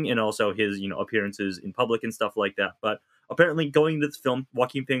acting and also his appearances in public and stuff like that. But apparently, going into this film,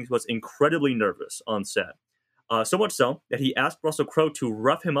 Joaquin Phoenix was incredibly nervous on set. So much so that he asked Russell Crowe to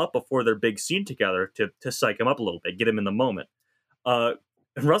rough him up before their big scene together to psych him up a little bit, get him in the moment.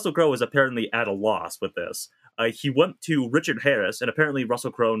 Russell Crowe was apparently at a loss with this. He went to Richard Harris, and apparently Russell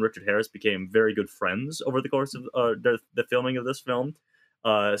Crowe and Richard Harris became very good friends over the course of the filming of this film.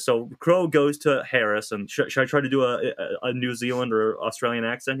 So Crow goes to Harris, and should I try to do a New Zealand or Australian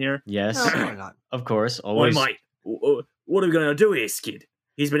accent here? Yes, No, probably not. of course. Oi, Always. mate, what are we gonna do here, Skid?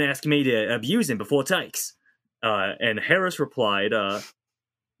 He's been asking me to abuse him before takes. And Harris replied,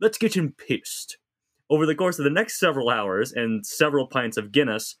 let's get him pissed. Over the course of the next several hours and several pints of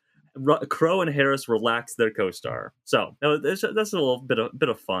Guinness, Crow and Harris relaxed their co-star. So that's a little bit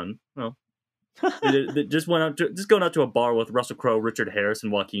of fun. Well, they just going out to a bar with Russell Crowe, Richard Harris,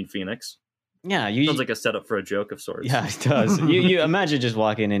 and Joaquin Phoenix. Yeah, Sounds like a setup for a joke of sorts. Yeah, it does. you imagine just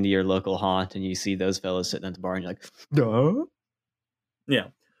walking into your local haunt and you see those fellas sitting at the bar and you're like, duh. Yeah.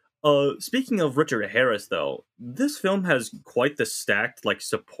 Speaking of Richard Harris, though, this film has quite the stacked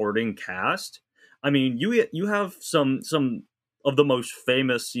supporting cast. I mean, you have some of the most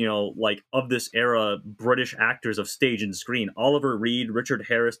famous, of this era British actors of stage and screen: Oliver Reed, Richard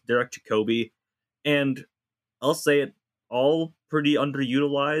Harris, Derek Jacobi, and I'll say it, all pretty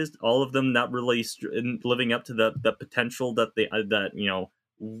underutilized. All of them not really living up to the potential that they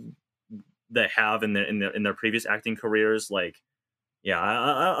have in their previous acting careers. Yeah,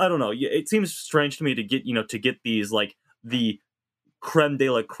 I don't know. It seems strange to me to get these the creme de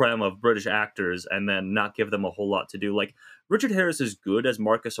la creme of British actors and then not give them a whole lot to do. Richard Harris is good as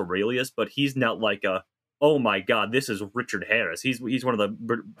Marcus Aurelius, but he's not oh my god, this is Richard Harris. He's one of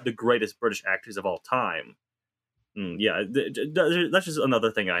the greatest British actors of all time. Yeah, that's just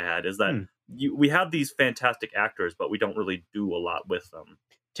another thing I had, is that we have these fantastic actors, but we don't really do a lot with them.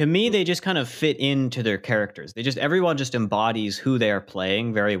 To me, they just kind of fit into their characters. Everyone just embodies who they are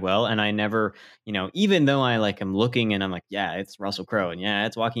playing very well. And I never, even though I am looking and I'm like, yeah, it's Russell Crowe and yeah,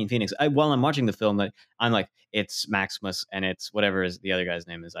 it's Joaquin Phoenix. While I'm watching the film, that I'm like, it's Maximus and it's whatever the other guy's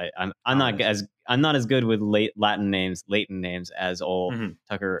name is. I'm not as good with Latin names as old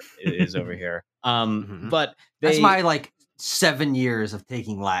Tucker is over here. But that's my 7 years of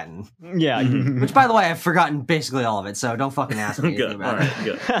taking Latin. Yeah. Which, by the way, I've forgotten basically all of it, so don't fucking ask me anything about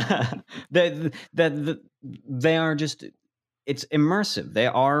it. They are just, it's immersive. They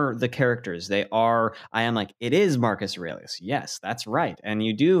are the characters. I am like, it is Marcus Aurelius. Yes, that's right. And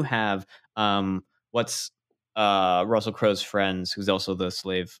you do have, what's Russell Crowe's friends, who's also the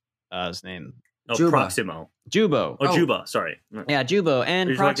slave, his name? Juba. Proximo. Jubo. Oh, Juba, sorry. Yeah, Jubo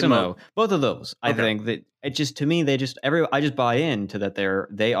and Proximo. Both of those. I think that it just, to me, I just buy into that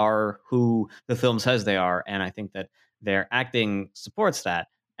they are who the film says they are, and I think that their acting supports that.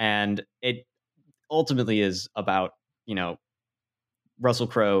 And it ultimately is about, Russell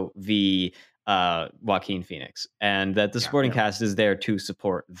Crowe v. Joaquin Phoenix, and that the supporting cast is there to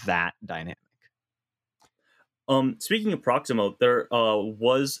support that dynamic. Speaking of Proximo, there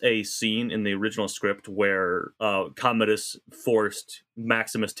was a scene in the original script where Commodus forced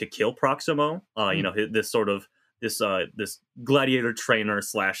Maximus to kill Proximo. This gladiator trainer /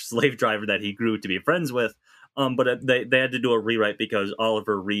 slave driver that he grew to be friends with. But they had to do a rewrite because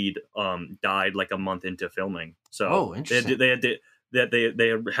Oliver Reed died a month into filming. So interesting. They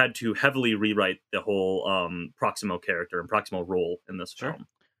had to heavily rewrite the whole Proximo character and Proximo role in this film.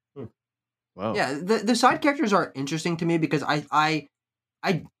 Wow. Yeah, the side characters are interesting to me because I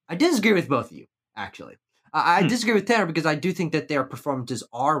disagree with both of you, actually. I disagree with Tanner because I do think that their performances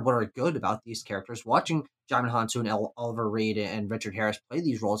are what are good about these characters. Watching Djimon Hounsou and Oliver Reed and Richard Harris play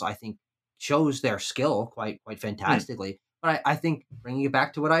these roles, I think, shows their skill quite fantastically. But I think, bringing it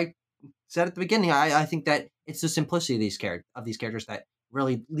back to what I said at the beginning, I think that it's the simplicity of these characters that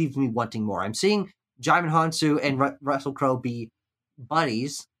really leaves me wanting more. I'm seeing Djimon Hounsou and Russell Crowe be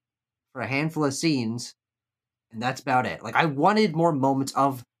buddies for a handful of scenes, and that's about it. I wanted more moments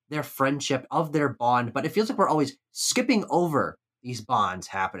of their friendship, of their bond, but it feels like we're always skipping over these bonds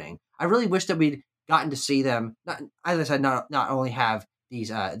happening. I really wish that we'd gotten to see them, as I said, not only have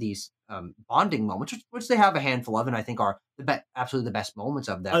these bonding moments, which they have a handful of, and I think are absolutely the best moments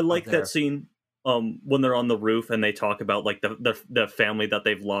of them. I like that scene when they're on the roof and they talk about the family that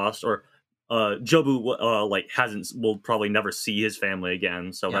they've lost, or Jobu will probably never see his family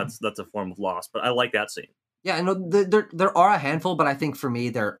again, so that's a form of loss. But I like that scene. Yeah, I know there are a handful, but I think for me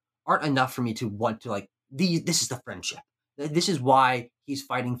there aren't enough for me to want to this is the friendship. This is why he's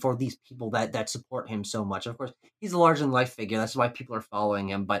fighting for these people that support him so much. Of course, he's a larger than life figure. That's why people are following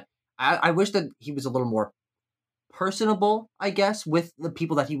him. But I wish that he was a little more personable, I guess, with the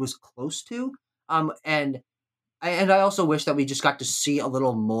people that he was close to. And I also wish that we just got to see a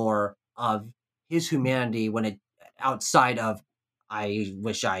little more of his humanity outside of, I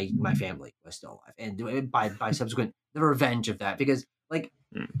wish my family was still alive, and by subsequent the revenge of that, because I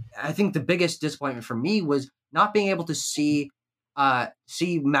think the biggest disappointment for me was not being able to see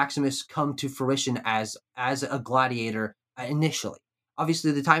Maximus come to fruition as a gladiator initially.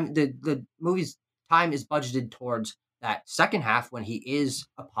 obviously the movie's time is budgeted towards that second half when he is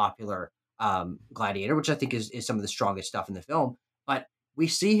a popular gladiator, which I think is some of the strongest stuff in the film. But we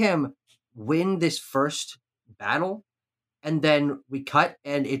see him win this first battle, and then we cut,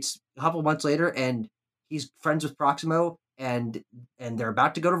 and it's a couple months later, and he's friends with Proximo, and they're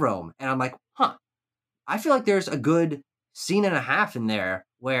about to go to Rome, and I'm like, huh. I feel like there's a good scene and a half in there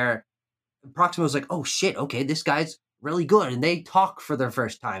where Proximo's like, oh shit, okay, this guy's really good. And they talk for their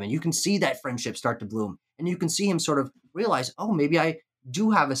first time. And you can see that friendship start to bloom. And you can see him sort of realize, oh, maybe I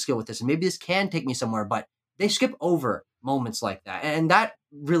do have a skill with this. And maybe this can take me somewhere. But they skip over moments like that. And that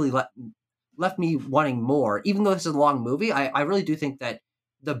really left me wanting more. Even though this is a long movie, I really do think that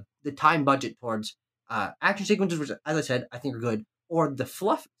the time budget towards action sequences, which, as I said, I think are good, or the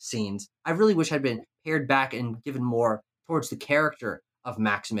fluff scenes, I really wish had been pared back and given more towards the character of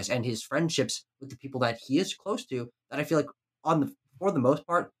Maximus and his friendships with the people that he is close to, that I feel like for the most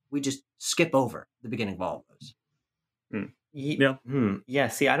part, we just skip over the beginning of all of those. Yeah. Yeah.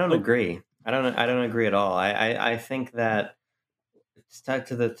 See, I don't agree. I don't agree at all. I think that stuck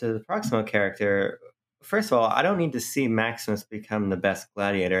to the Proximo character. First of all, I don't need to see Maximus become the best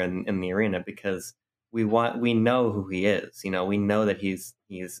gladiator in the arena, because we know who he is. You know, we know that he's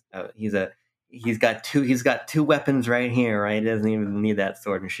got two weapons right here, right? He doesn't even need that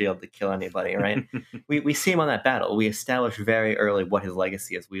sword and shield to kill anybody, right? we see him on that battle. We establish very early what his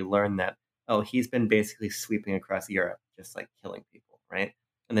legacy is. We learn that, oh, he's been basically sweeping across Europe, just like killing people, right?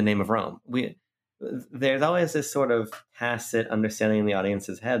 In the name of Rome. There's always this sort of tacit understanding in the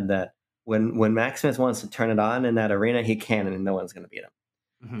audience's head that when Maximus wants to turn it on in that arena, he can, and no one's going to beat him.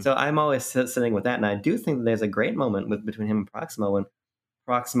 Mm-hmm. So I'm always sitting with that, and I do think that there's a great moment between him and Proximo when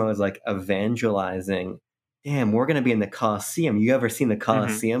Proximo is like evangelizing. Damn, we're going to be in the Colosseum. You ever seen the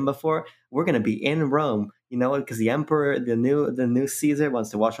Colosseum before? We're going to be in Rome, you know, because the emperor, the new Caesar wants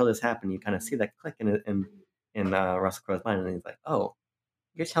to watch all this happen. You kind of see that click in Russell Crowe's mind, and he's like, oh,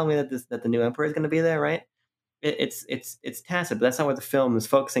 you're telling me that the new emperor is going to be there, right? It's tacit, but that's not where the film is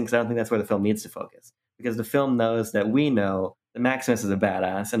focusing, because I don't think that's where the film needs to focus, because the film knows that we know that Maximus is a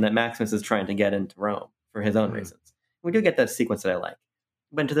badass and that Maximus is trying to get into Rome for his own reasons. We do get that sequence that I like.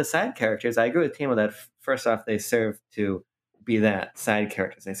 But to the side characters, I agree with Timo that first off, they serve to be that side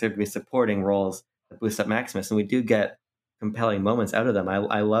characters. They serve to be supporting roles that boost up Maximus, and we do get compelling moments out of them.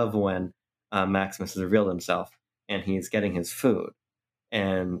 I love when Maximus has revealed himself and he's getting his food,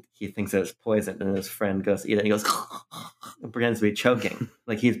 and he thinks that it's poisoned, and his friend goes to eat it, and he goes and pretends to be choking,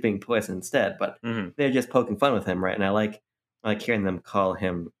 like he's being poisoned instead. But they're just poking fun with him, right? And I like hearing them call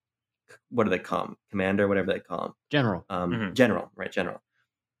him, what do they call him? Commander, whatever they call him. General. General, right? General.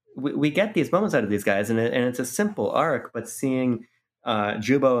 We get these moments out of these guys, and it's a simple arc, but seeing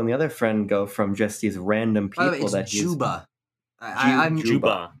Jubo and the other friend go from just these random people that he's... Juba. I'm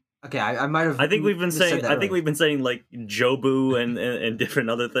Juba. Okay, I might have. I think we've been saying like Jobu and different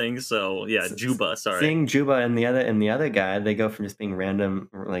other things. So yeah, Juba. Sorry. Seeing Juba and the other guy, they go from just being random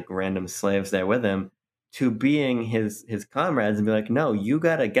slaves there with him to being his comrades, and be like, no, you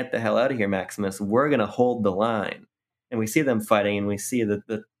gotta get the hell out of here, Maximus. We're gonna hold the line. And we see them fighting, and we see that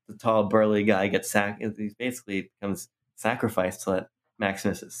the tall burly guy gets sacked. He basically becomes sacrificed to let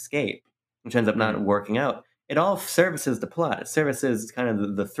Maximus escape, which ends up not working out. It all services the plot. It services kind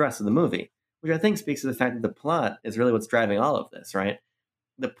of the thrust of the movie, which I think speaks to the fact that the plot is really what's driving all of this, right?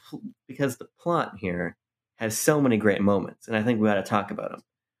 Because the plot here has so many great moments, and I think we got to talk about them.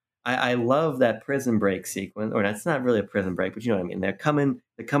 I love that prison break sequence, or it's not really a prison break, but you know what I mean. They're coming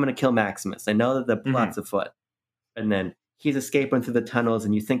to kill Maximus. They know that the plot's afoot, and then he's escaping through the tunnels,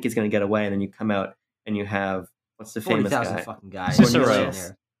 and you think he's going to get away, and then you come out and you have, what's the famous guy? Fucking guys.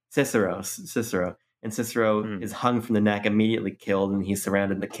 Cicero. And Cicero is hung from the neck, immediately killed, and he's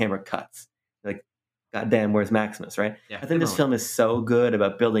surrounded, and the camera cuts. Like, goddamn, where's Maximus, right? Yeah, I think this film is so good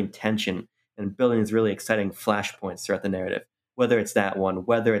about building tension and building these really exciting flashpoints throughout the narrative. Whether it's that one,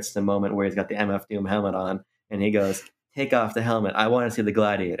 whether it's the moment where he's got the MF Doom helmet on, and he goes, take off the helmet, I want to see the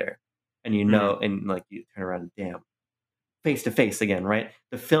Gladiator. And you know, and like you turn around and damn, face to face again, right?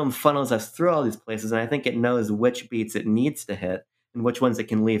 The film funnels us through all these places, and I think it knows which beats it needs to hit and which ones it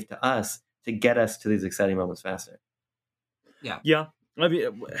can leave to us to get us to these exciting moments faster. Yeah. I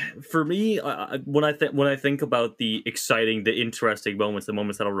mean, for me, when I think about the exciting, the interesting moments, the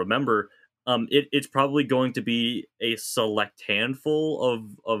moments that I'll remember, it's probably going to be a select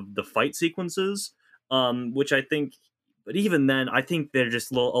handful of the fight sequences, which I think. But even then, I think they're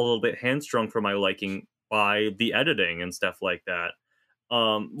just a little bit hamstrung for my liking by the editing and stuff like that.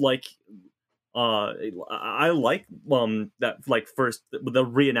 I like that, like, first the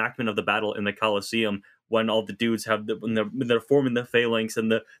reenactment of the battle in the Colosseum when all the dudes have when they're forming the phalanx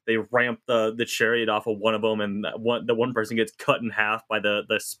and they ramp the chariot off of one of them, and the one person gets cut in half by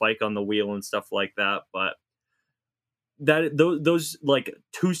the spike on the wheel and stuff like that. But those like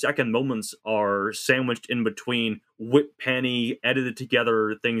 2-second moments are sandwiched in between whip panny edited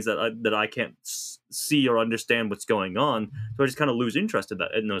together things that I can't see or understand what's going on, so I just kind of lose interest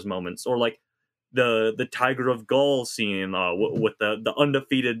in those moments. Or like the Tiger of Gaul scene with the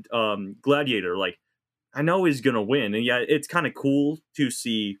undefeated Gladiator. Like, I know he's gonna win, and yeah, it's kind of cool to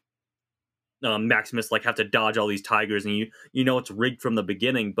see Maximus like have to dodge all these tigers, and you know it's rigged from the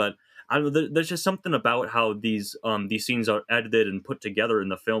beginning. But I don't know, there's just something about how these scenes are edited and put together in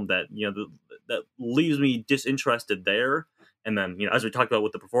the film that that leaves me disinterested there. And then as we talked about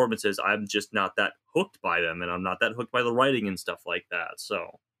with the performances, I'm just not that hooked by them, and I'm not that hooked by the writing and stuff like that.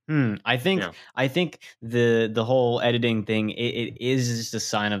 So I think yeah. I think the whole editing thing, it is just a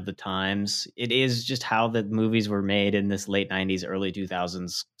sign of the times. It is just how the movies were made in this late 90s, early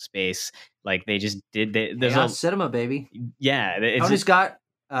 2000s space. Like they just did. There's Chaos cinema, baby. yeah. It's Tony just, Scott,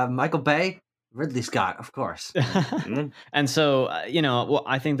 Michael Bay, Ridley Scott, of course. and so well,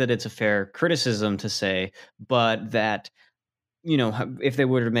 I think that it's a fair criticism to say, but that if they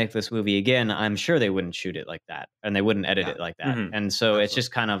were to make this movie again, I'm sure they wouldn't shoot it like that, and they wouldn't edit Yeah. it like that. Mhm. And so it's Absolutely.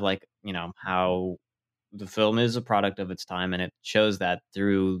 just kind of like, how the film is a product of its time, and it shows that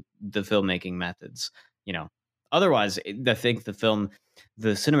through the filmmaking methods. Otherwise, I think the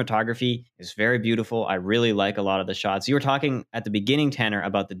cinematography is very beautiful. I really like a lot of the shots. You were talking at the beginning, Tanner,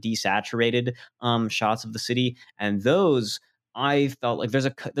 about the desaturated shots of the city, and those I felt like there's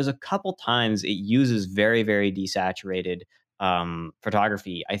a couple times it uses very, very desaturated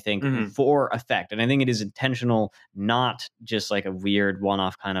photography, I think, Mhm. for effect. And I think it is intentional, not just like a weird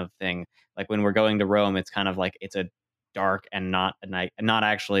one-off kind of thing. Like when we're going to Rome, it's kind of like it's a dark and not a night, not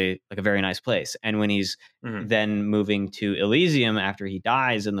actually like a very nice place. And when he's Mhm. then moving to Elysium after he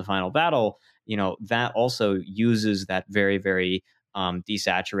dies in the final battle, that also uses that very, very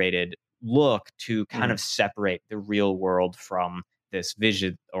desaturated look to kind of separate the real world from this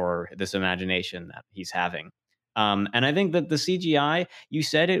vision or this imagination that he's having. And I think that the CGI, you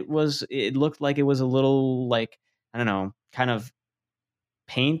said it looked like it was a little like, I don't know, kind of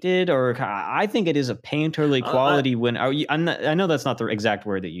painted, or I think it is a painterly I quality when I know that's not the exact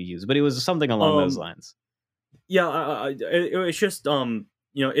word that you use, but it was something along those lines. Yeah, it's just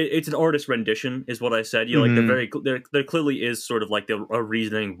it's an artist rendition, is what I said. Like Mhm. there clearly is sort of like a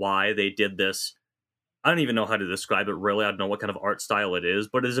reasoning why they did this. I don't even know how to describe it really. I don't know what kind of art style it is,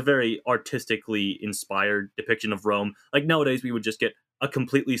 but it's a very artistically inspired depiction of Rome. Like nowadays, we would just get a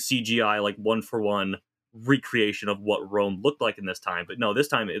completely CGI, like one for one recreation of what Rome looked like in this time. But no, this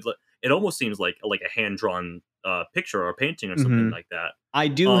time it almost seems like a hand drawn picture or painting or something Mhm. like that. I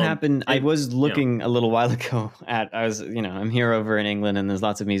And was looking a little while ago I'm here over in England, and there's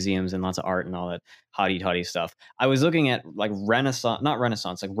lots of museums and lots of art and all that hotty-toddy stuff. I was looking at like not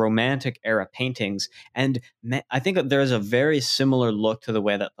Renaissance, like Romantic era paintings, and I think that there's a very similar look to the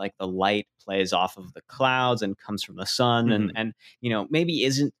way that like the light plays off of the clouds and comes from the sun, and mhm. maybe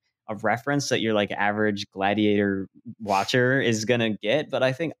isn't a reference that your like average Gladiator watcher is gonna get, but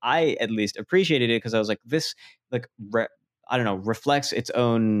I think I at least appreciated it because I was like, this like I don't know, reflects its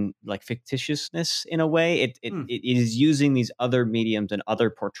own like fictitiousness in a way. Hmm. It is using these other mediums and other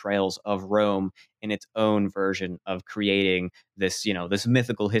portrayals of Rome in its own version of creating this, this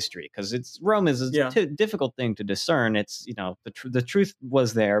mythical history. Because Rome is a Yeah. difficult thing to discern. It's the truth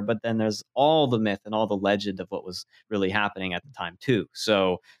was there, but then there's all the myth and all the legend of what was really happening at the time too.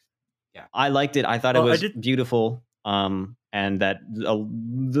 So Yeah. I liked it. I thought it I was did. beautiful. And that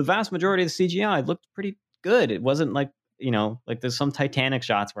the vast majority of the CGI looked pretty good. It wasn't like, like there's some Titanic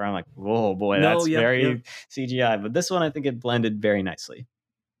shots where I'm like, whoa, boy, No, that's yeah, yeah. very CGI. But this one, I think it blended very nicely.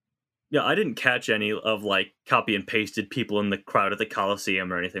 Yeah, I didn't catch any of like copy and pasted people in the crowd at the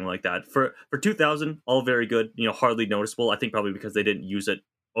Coliseum or anything like that. For 2000, all very good. Hardly noticeable. I think probably because they didn't use it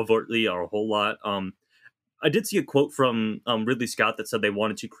overtly or a whole lot. I did see a quote from Ridley Scott that said they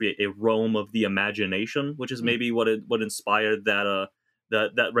wanted to create a Rome of the imagination, which is Hmm. maybe what inspired that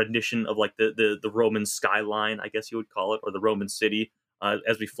rendition of like the Roman skyline, I guess you would call it, or the Roman city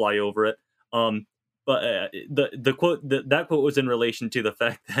as we fly over it. But the quote that quote was in relation to the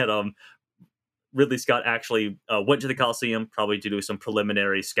fact that Ridley Scott actually went to the Coliseum probably to do some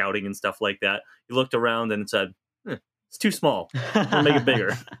preliminary scouting and stuff like that. He looked around and said, "It's too small. We'll make it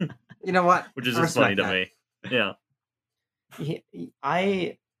bigger," You know what? which is I just funny respect to that. me. Yeah.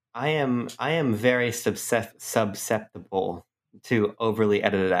 I am very susceptible to overly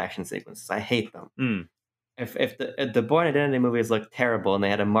edited action sequences. I hate them. Mm. if the Bourne Identity movies look terrible and they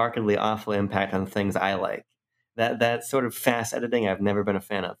had a markedly awful impact on things I like, that sort of fast editing I've never been a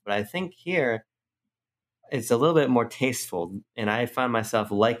fan of. But I think here it's a little bit more tasteful, and I find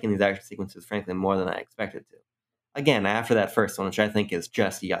myself liking these action sequences, frankly, more than I expected to. Again, after that first one, which I think is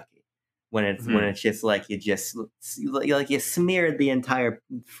just yucky, when it's just like you smeared the entire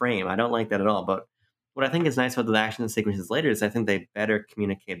frame. I don't like that at all. But what I think is nice about the action sequences later is I think they better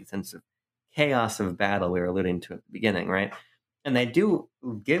communicate the sense of chaos of battle we were alluding to at the beginning, right? And they do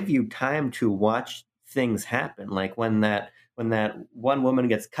give you time to watch things happen, like when that one woman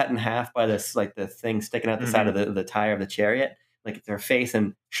gets cut in half by this, like the thing sticking out the side of the tire of the chariot, like it's her face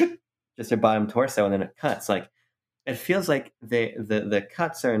and just her bottom torso, and then it cuts. Like it feels like the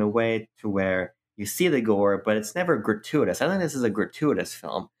cuts are in a way to where you see the gore, but it's never gratuitous. I think this is a gratuitous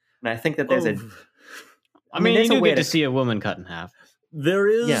film, and I think that there's I mean, you do get to see a woman cut in half. There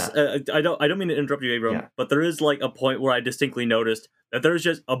is, I don't mean to interrupt you, Abram, but there is like a point where I distinctly noticed that there's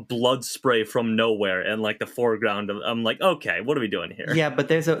just a blood spray from nowhere and like the foreground of, I'm like, okay, what are we doing here? Yeah, but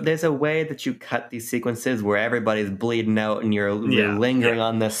there's a way that you cut these sequences where everybody's bleeding out and you're lingering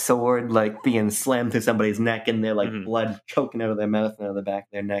on the sword, like being slammed through somebody's neck and they're like blood choking out of their mouth and out of the back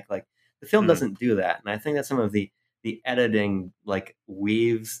of their neck. Like the film doesn't do that, and I think that some of the editing like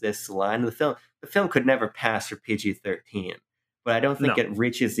weaves this line. The film could never pass for PG-13. But I don't think it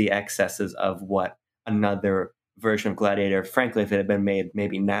reaches the excesses of what another version of Gladiator, frankly, if it had been made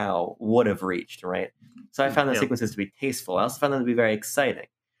maybe now, would have reached, right? So I found the sequences to be tasteful. I also found them to be very exciting.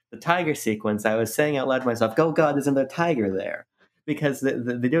 The tiger sequence, I was saying out loud to myself, oh God, there's another tiger there. Because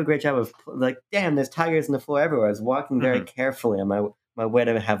they do a great job of, like, damn, there's tigers on the floor everywhere. I was walking very carefully on my way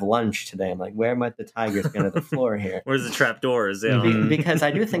to have lunch today. I'm like, where might the tigers be under the floor here? Where's the trap doors? Because I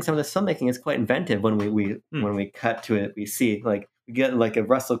do think some of the filmmaking is quite inventive. When we cut to it, we see like we get like a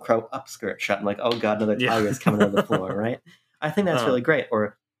Russell Crowe upskirt shot. And like, oh God, another tiger is coming out of the floor, right? I think that's really great.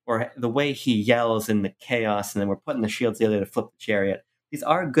 Or the way he yells in the chaos, and then we're putting the shields together to flip the chariot. These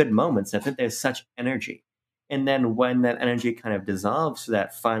are good moments. I think there's such energy. And then when that energy kind of dissolves to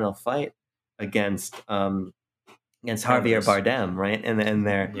that final fight against Javier Bardem, right? And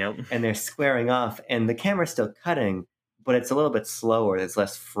they're squaring off, and the camera's still cutting, but it's a little bit slower. There's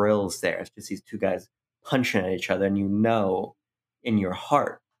less frills there. It's just these two guys punching at each other, and you know in your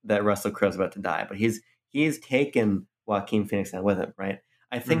heart that Russell Crowe's about to die, but he's taken Joaquin Phoenix down with him, right?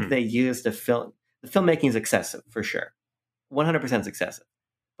 I think they used the filmmaking is excessive for sure, 100% excessive,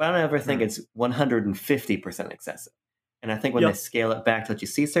 but I don't ever think it's 150% excessive. And I think when they scale it back to let you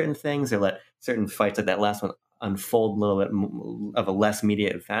see certain things or let certain fights like that last one unfold a little bit of a less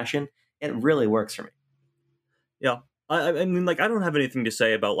immediate fashion, it really works for me. Yeah. I mean, like, I don't have anything to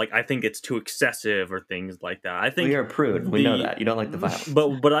say about, like, I think it's too excessive or things like that. I think you're a prude. We know that. You don't like the violence.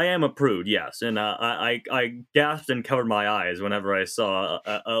 But I am a prude, yes. And I gasped and covered my eyes whenever I saw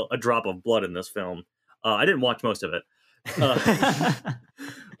a drop of blood in this film. I didn't watch most of it.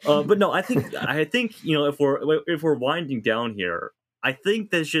 But no, I think if we're winding down here, I think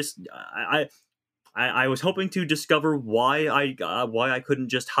there's just I was hoping to discover why I couldn't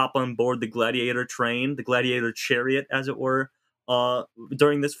just hop on board the Gladiator train, the Gladiator chariot, as it were,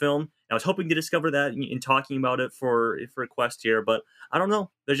 during this film. I was hoping to discover that in talking about it for a quest here, but I don't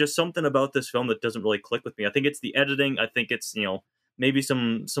know. There's just something about this film that doesn't really click with me. I think it's the editing. I think it's maybe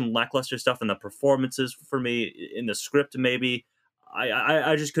some lackluster stuff in the performances for me, in the script maybe.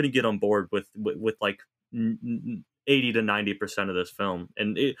 I just couldn't get on board with like 80 to 90% of this film,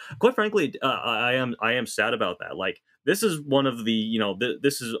 and quite frankly, I am sad about that. Like, this is one of the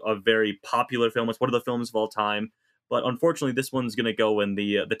this is a very popular film. It's one of the films of all time, but unfortunately, this one's gonna go in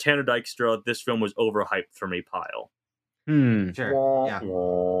the Tanner Dykstra, this film was overhyped for me pile. Sure.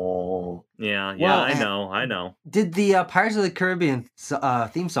 Yeah. Well, I know. Did the Pirates of the Caribbean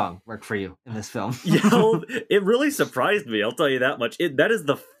theme song work for you in this film? It really surprised me. I'll tell you that much. That is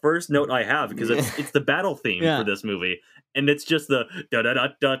the first note I have, because it's the battle theme for this movie, and it's just the da da da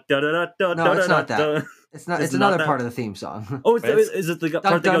da da da da. No, it's not that. It's not. It's another part of the theme song. Oh, is it the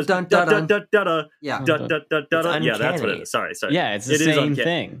part that goes da da da da da? Yeah, da da da da. Yeah, that's what it is. Sorry. Yeah, it's the same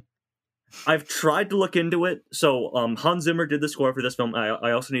thing. I've tried to look into it. So Hans Zimmer did the score for this film.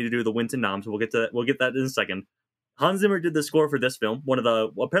 I also need to do the Winton Noms. We'll get that in a second. Hans Zimmer did the score for this film.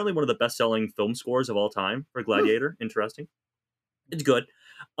 Apparently one of the best-selling film scores of all time for Gladiator. Interesting. It's good.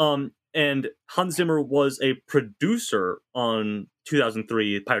 And Hans Zimmer was a producer on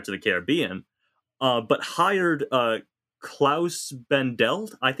 2003 Pirates of the Caribbean, but hired Klaus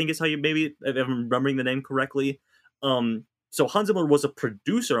Bendelt, I think is how you, maybe, if I'm remembering the name correctly. So Hans Zimmer was a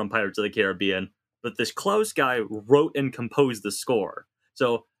producer on Pirates of the Caribbean, but this Klaus guy wrote and composed the score.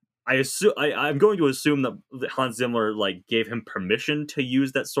 So I'm going to assume that Hans Zimmer like gave him permission to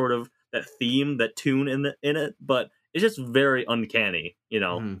use that sort of that theme, that tune in it, but it's just very uncanny,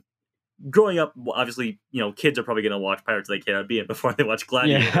 Mhm. Growing up, obviously, kids are probably going to watch Pirates of the Caribbean before they watch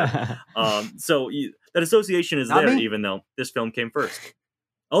Gladiator. Yeah. So that association is Not there, me. even though this film came first.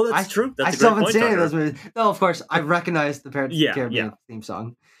 Oh, that's true. I That's a still great haven't point, seen any of Tucker. those movies. No, of course I recognize the Pirates of the Yeah, Caribbean yeah. theme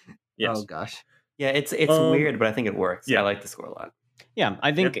song. Yes. Oh gosh. Yeah, it's Um, weird, but I think it works. yeah. I like the score a lot. Yeah,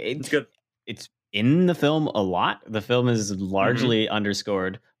 I think it's good. it's in the film a lot. The film is largely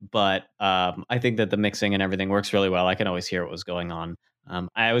underscored, but I think that the mixing and everything works really well. I can always hear what was going on.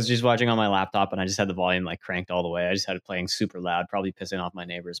 I was just watching on my laptop and I just had the volume like cranked all the way. I just had it playing super loud, probably pissing off my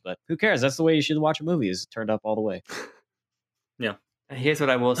neighbors, but who cares? That's the way you should watch a movie, is turned up all the way. Yeah. Here's what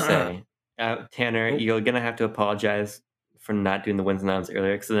I will say, Tanner, Oh. you're gonna have to apologize for not doing the wins and outs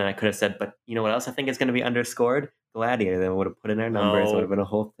earlier, because then I could have said, but you know what else I think is going to be underscored? Gladiator. Then we would have put in our numbers. It would have been a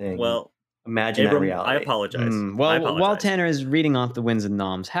whole thing. Well, imagine that Abram, reality. I apologize. Well, I apologize. while Tanner is reading off the wins and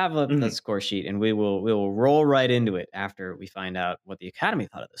noms, have a Mhm. score sheet, and we will roll right into it after we find out what the Academy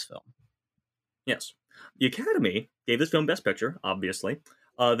thought of this film. Yes. The Academy gave this film Best Picture, obviously.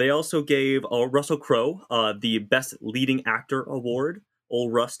 They also gave Russell Crowe the Best Leading Actor award,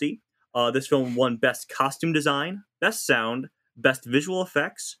 Old Rusty. This film won Best Costume Design, Best Sound, Best Visual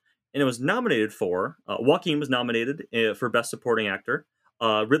Effects, and it was nominated for, Joaquin was nominated for Best Supporting Actor.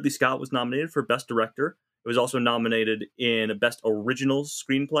 Ridley Scott was nominated for Best Director. It was also nominated in Best Original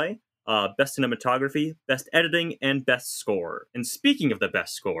Screenplay, Best Cinematography, Best Editing, and Best Score. And speaking of the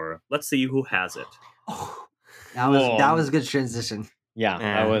Best Score, let's see who has it. Oh, that was a good transition. Yeah,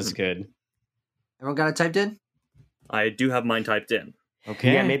 that was good. Everyone got it typed in? I do have mine typed in.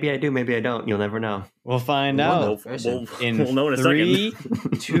 Okay. Yeah, maybe I do, maybe I don't. You'll never know. We'll find We'll know. out. Very soon. In know in a 3,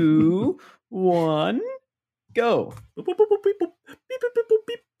 second. 2, 1, go.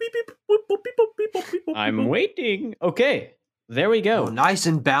 I'm waiting. Okay, there we Oh, go. nice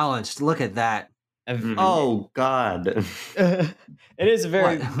and balanced. Look at that. Oh God, It is a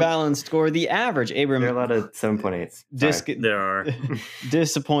very What? balanced score. The average, Abram, there are a lot of 7.8s. There are.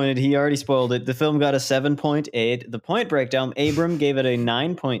 disappointed. He already spoiled it. The film got a 7.8. The point breakdown, Abram gave it a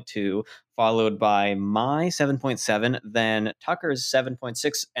 9.2, followed by my 7.7, then Tucker's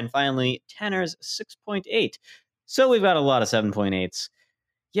 7.6, and finally Tanner's 6.8. So we've got a lot of 7.8s.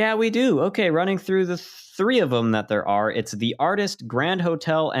 Yeah, we do. Okay, running through the 3 of them that there are. It's The Artist, Grand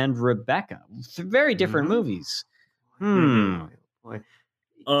Hotel, and Rebecca. Very different movies. Boy.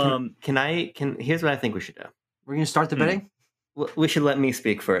 Um, Here's what I think we should do. We're going to start the bidding? We should let me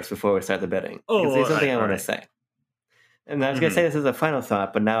speak first before we start the bidding. Oh, because there's something I want alright. to say. And I was gonna say this as a final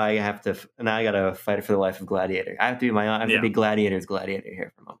thought, but now I gotta fight for the life of Gladiator. I have to be I have to be Gladiator's Gladiator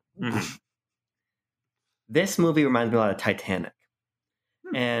here for a moment. Mhm. This movie reminds me a lot of Titanic.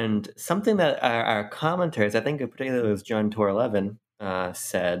 And something that our commenters, I think particularly it was John Tor 11,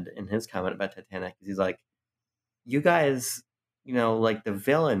 said in his comment about Titanic, is he's like, you guys, like the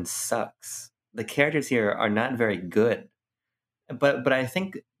villain sucks. The characters here are not very good. But I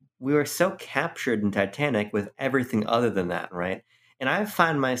think we were so captured in Titanic with everything other than that, right? And I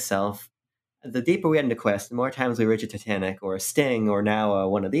find myself, the deeper we get into Quest, the more times we reach a Titanic or a Sting or now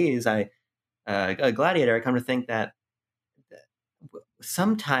one of these, a Gladiator, I come to think that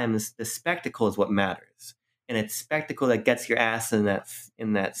sometimes the spectacle is what matters, and it's spectacle that gets your ass in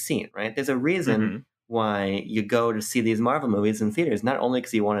that scene, right? There's a reason why you go to see these Marvel movies in theaters, not only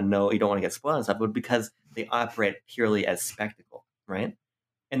because you want to know, you don't want to get spoiled and stuff, but because they operate purely as spectacle, right?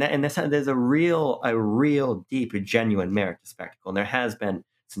 And there's a real deep, genuine merit to spectacle, and there has been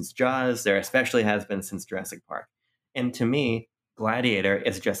since Jaws. There especially has been since Jurassic Park. And to me, Gladiator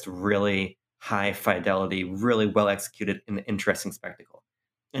is just really high fidelity, really well executed, and interesting spectacle.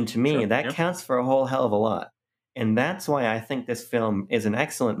 And to me, that counts for a whole hell of a lot. And that's why I think this film is an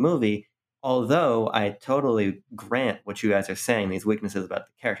excellent movie. Although I totally grant what you guys are saying, these weaknesses about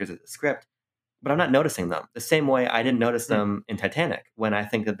the characters of the script, but I'm not noticing them the same way I didn't notice them in Titanic, when I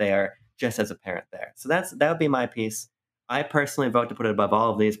think that they are just as apparent there. So that would be my piece. I personally vote to put it above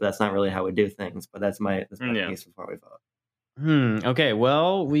all of these, but that's not really how we do things. But that's my piece before we vote. Okay,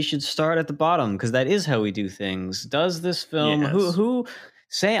 well, we should start at the bottom, because that is how we do things. Does this film, who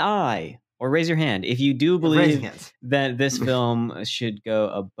say aye, or raise your hand if you do believe that this film should go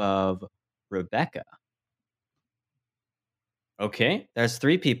above Rebecca? Okay, there's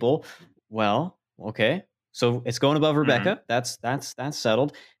 3 people. Well, okay, so it's going above Rebecca. That's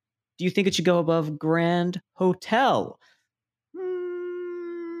settled. Do you think it should go above Grand Hotel?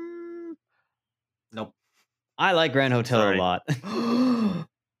 Nope. I like Grand Hotel a lot.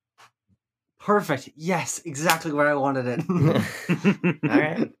 Perfect. Yes, exactly where I wanted it. All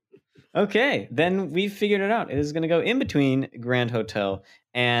right. Okay, then we figured it out. It is going to go in between Grand Hotel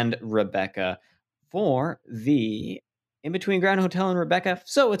and Rebecca for the in between Grand Hotel and Rebecca.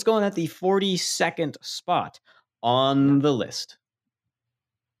 So it's going at the 42nd spot on the list.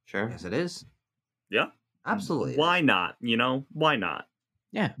 Sure. Yes, it is. Yeah. Absolutely. Why not? Why not?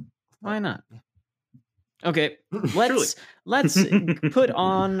 Yeah, why not? Okay, Truly. let's put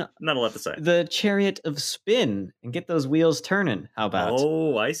on Not a lot to say. the chariot of spin and get those wheels turning. How about?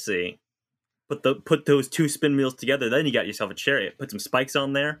 Oh, I see. Put those two spin wheels together, then you got yourself a chariot. Put some spikes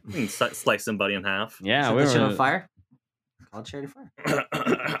on there. You can slice somebody in half. Yeah, Set we the shit on were. fire. Called Chariot of Fire.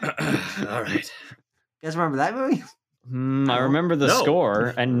 All right. You guys remember that movie? I remember the No.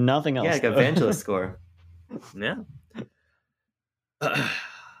 score and nothing else. Yeah, like though. Evangelist score. Yeah.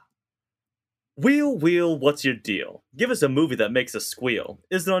 Wheel, what's your deal? Give us a movie that makes us squeal.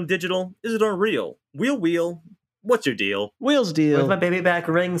 Is it on digital? Is it on real? Wheel, what's your deal? Wheels deal. Where's my baby back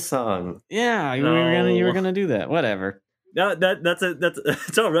ring song? Yeah, you No. were gonna do that. Whatever.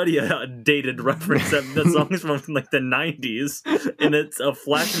 It's already a dated reference. That song is from like the 90s, and it's a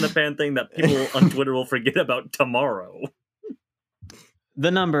flash in the pan thing that people on Twitter will forget about tomorrow.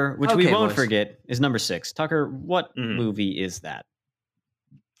 The number, which we Okay, won't boys. forget, is number 6. Tucker, what Mhm. movie is that?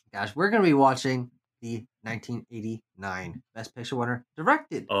 Gosh, we're going to be watching the 1989 Best Picture winner,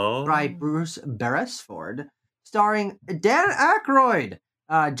 directed Oh, by Bruce Beresford, starring Dan Aykroyd,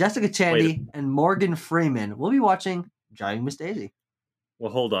 Jessica Chandy, and Morgan Freeman. We'll be watching Driving Miss Daisy.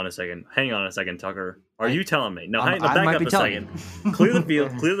 well, hold on a second. Hang on a second, Tucker. Are I- you telling me? No, I back might up be a telling second. you. Clear the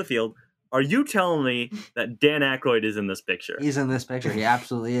field. Clear the field. Are you telling me that Dan Aykroyd is in this picture? He's in this picture. He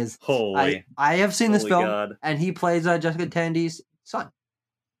absolutely is. Holy, I have seen this holy film, God. and he plays Jessica Chandy's son.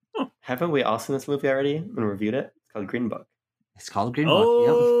 Haven't we all seen this movie already and reviewed it? It's called Green Book. It's called Green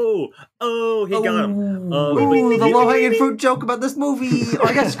Book. Oh, he got him. Ooh, the low hanging fruit joke about this movie. Oh,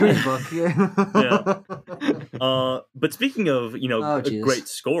 I guess Green Book. But speaking of, Oh, Jesus. great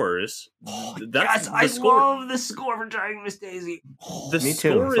scores, Yes, I love the score for Driving Miss Daisy. The Me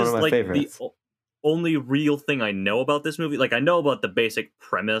too, score it's one is of my like favorites. the only real thing I know about this movie. Like I know about the basic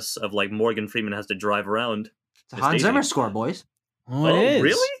premise of like Morgan Freeman has to drive around. It's a Miss Hans Daisy. Zimmer score, boys. Oh, it is.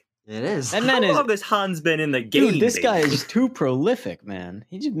 Really? It is. That man How is. long has Hans been in the game? Dude, this guy baby? is too prolific, man.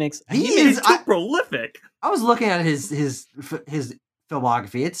 He just makes. He He's is- too prolific. I was looking at his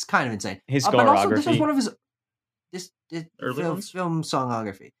filmography. It's kind of insane. His But also, this was scoreography. one of his Early ones? film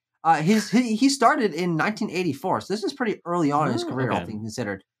songography. He started in 1984, so this is pretty early on in his Oh, career, okay. all things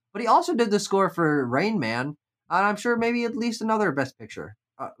considered. But he also did the score for Rain Man, and I'm sure maybe at least another Best Picture,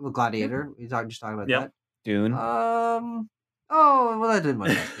 Gladiator. We just talking about Yep. Dune. Oh, well, that didn't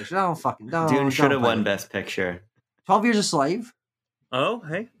win Best Picture. Don't. Dune should don't have play won with it. Best Picture. 12 Years a Slave. Oh,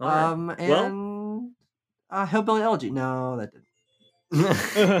 hey. All right. And Hillbilly Elegy. No, that didn't.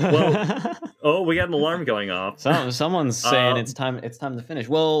 Oh, we got an alarm going off. Someone's saying Uh, it's time. It's time to finish.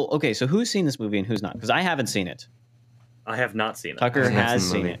 Well, okay. So who's seen this movie and who's not? Because I haven't seen it. I have not seen it. Tucker I've not has seen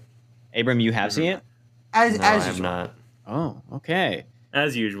the seen movie. it. Abram, you have seen it. As No, I have usual. not. Oh, okay.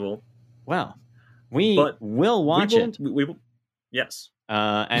 As usual. Well, we But will watch it. We will. Yes.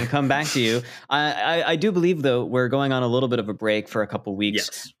 And come back to you. I do believe, though, we're going on a little bit of a break for a couple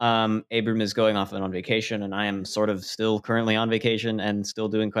weeks. Yes. Abram is going off on vacation, and I am sort of still currently on vacation and still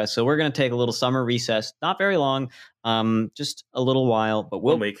doing quests. So we're going to take a little summer recess, not very long, just a little while. But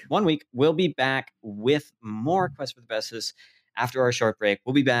 1 week. 1 week. We'll be back with more Quest for the Bestest after our short break.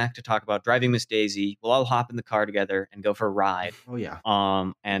 We'll be back to talk about Driving Miss Daisy. We'll all hop in the car together and go for a ride. Oh yeah.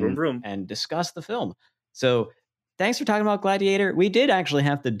 And Vroom. and discuss the film. So thanks for talking about Gladiator. We did actually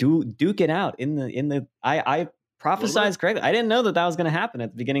have to duke it out in the. I prophesized correctly. I didn't know that was going to happen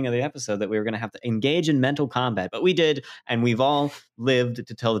at the beginning of the episode, that we were going to have to engage in mental combat, but we did, and we've all lived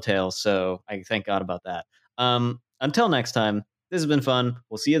to tell the tale. So I thank God about that. Until next time, this has been fun.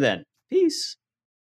 We'll see you then. Peace.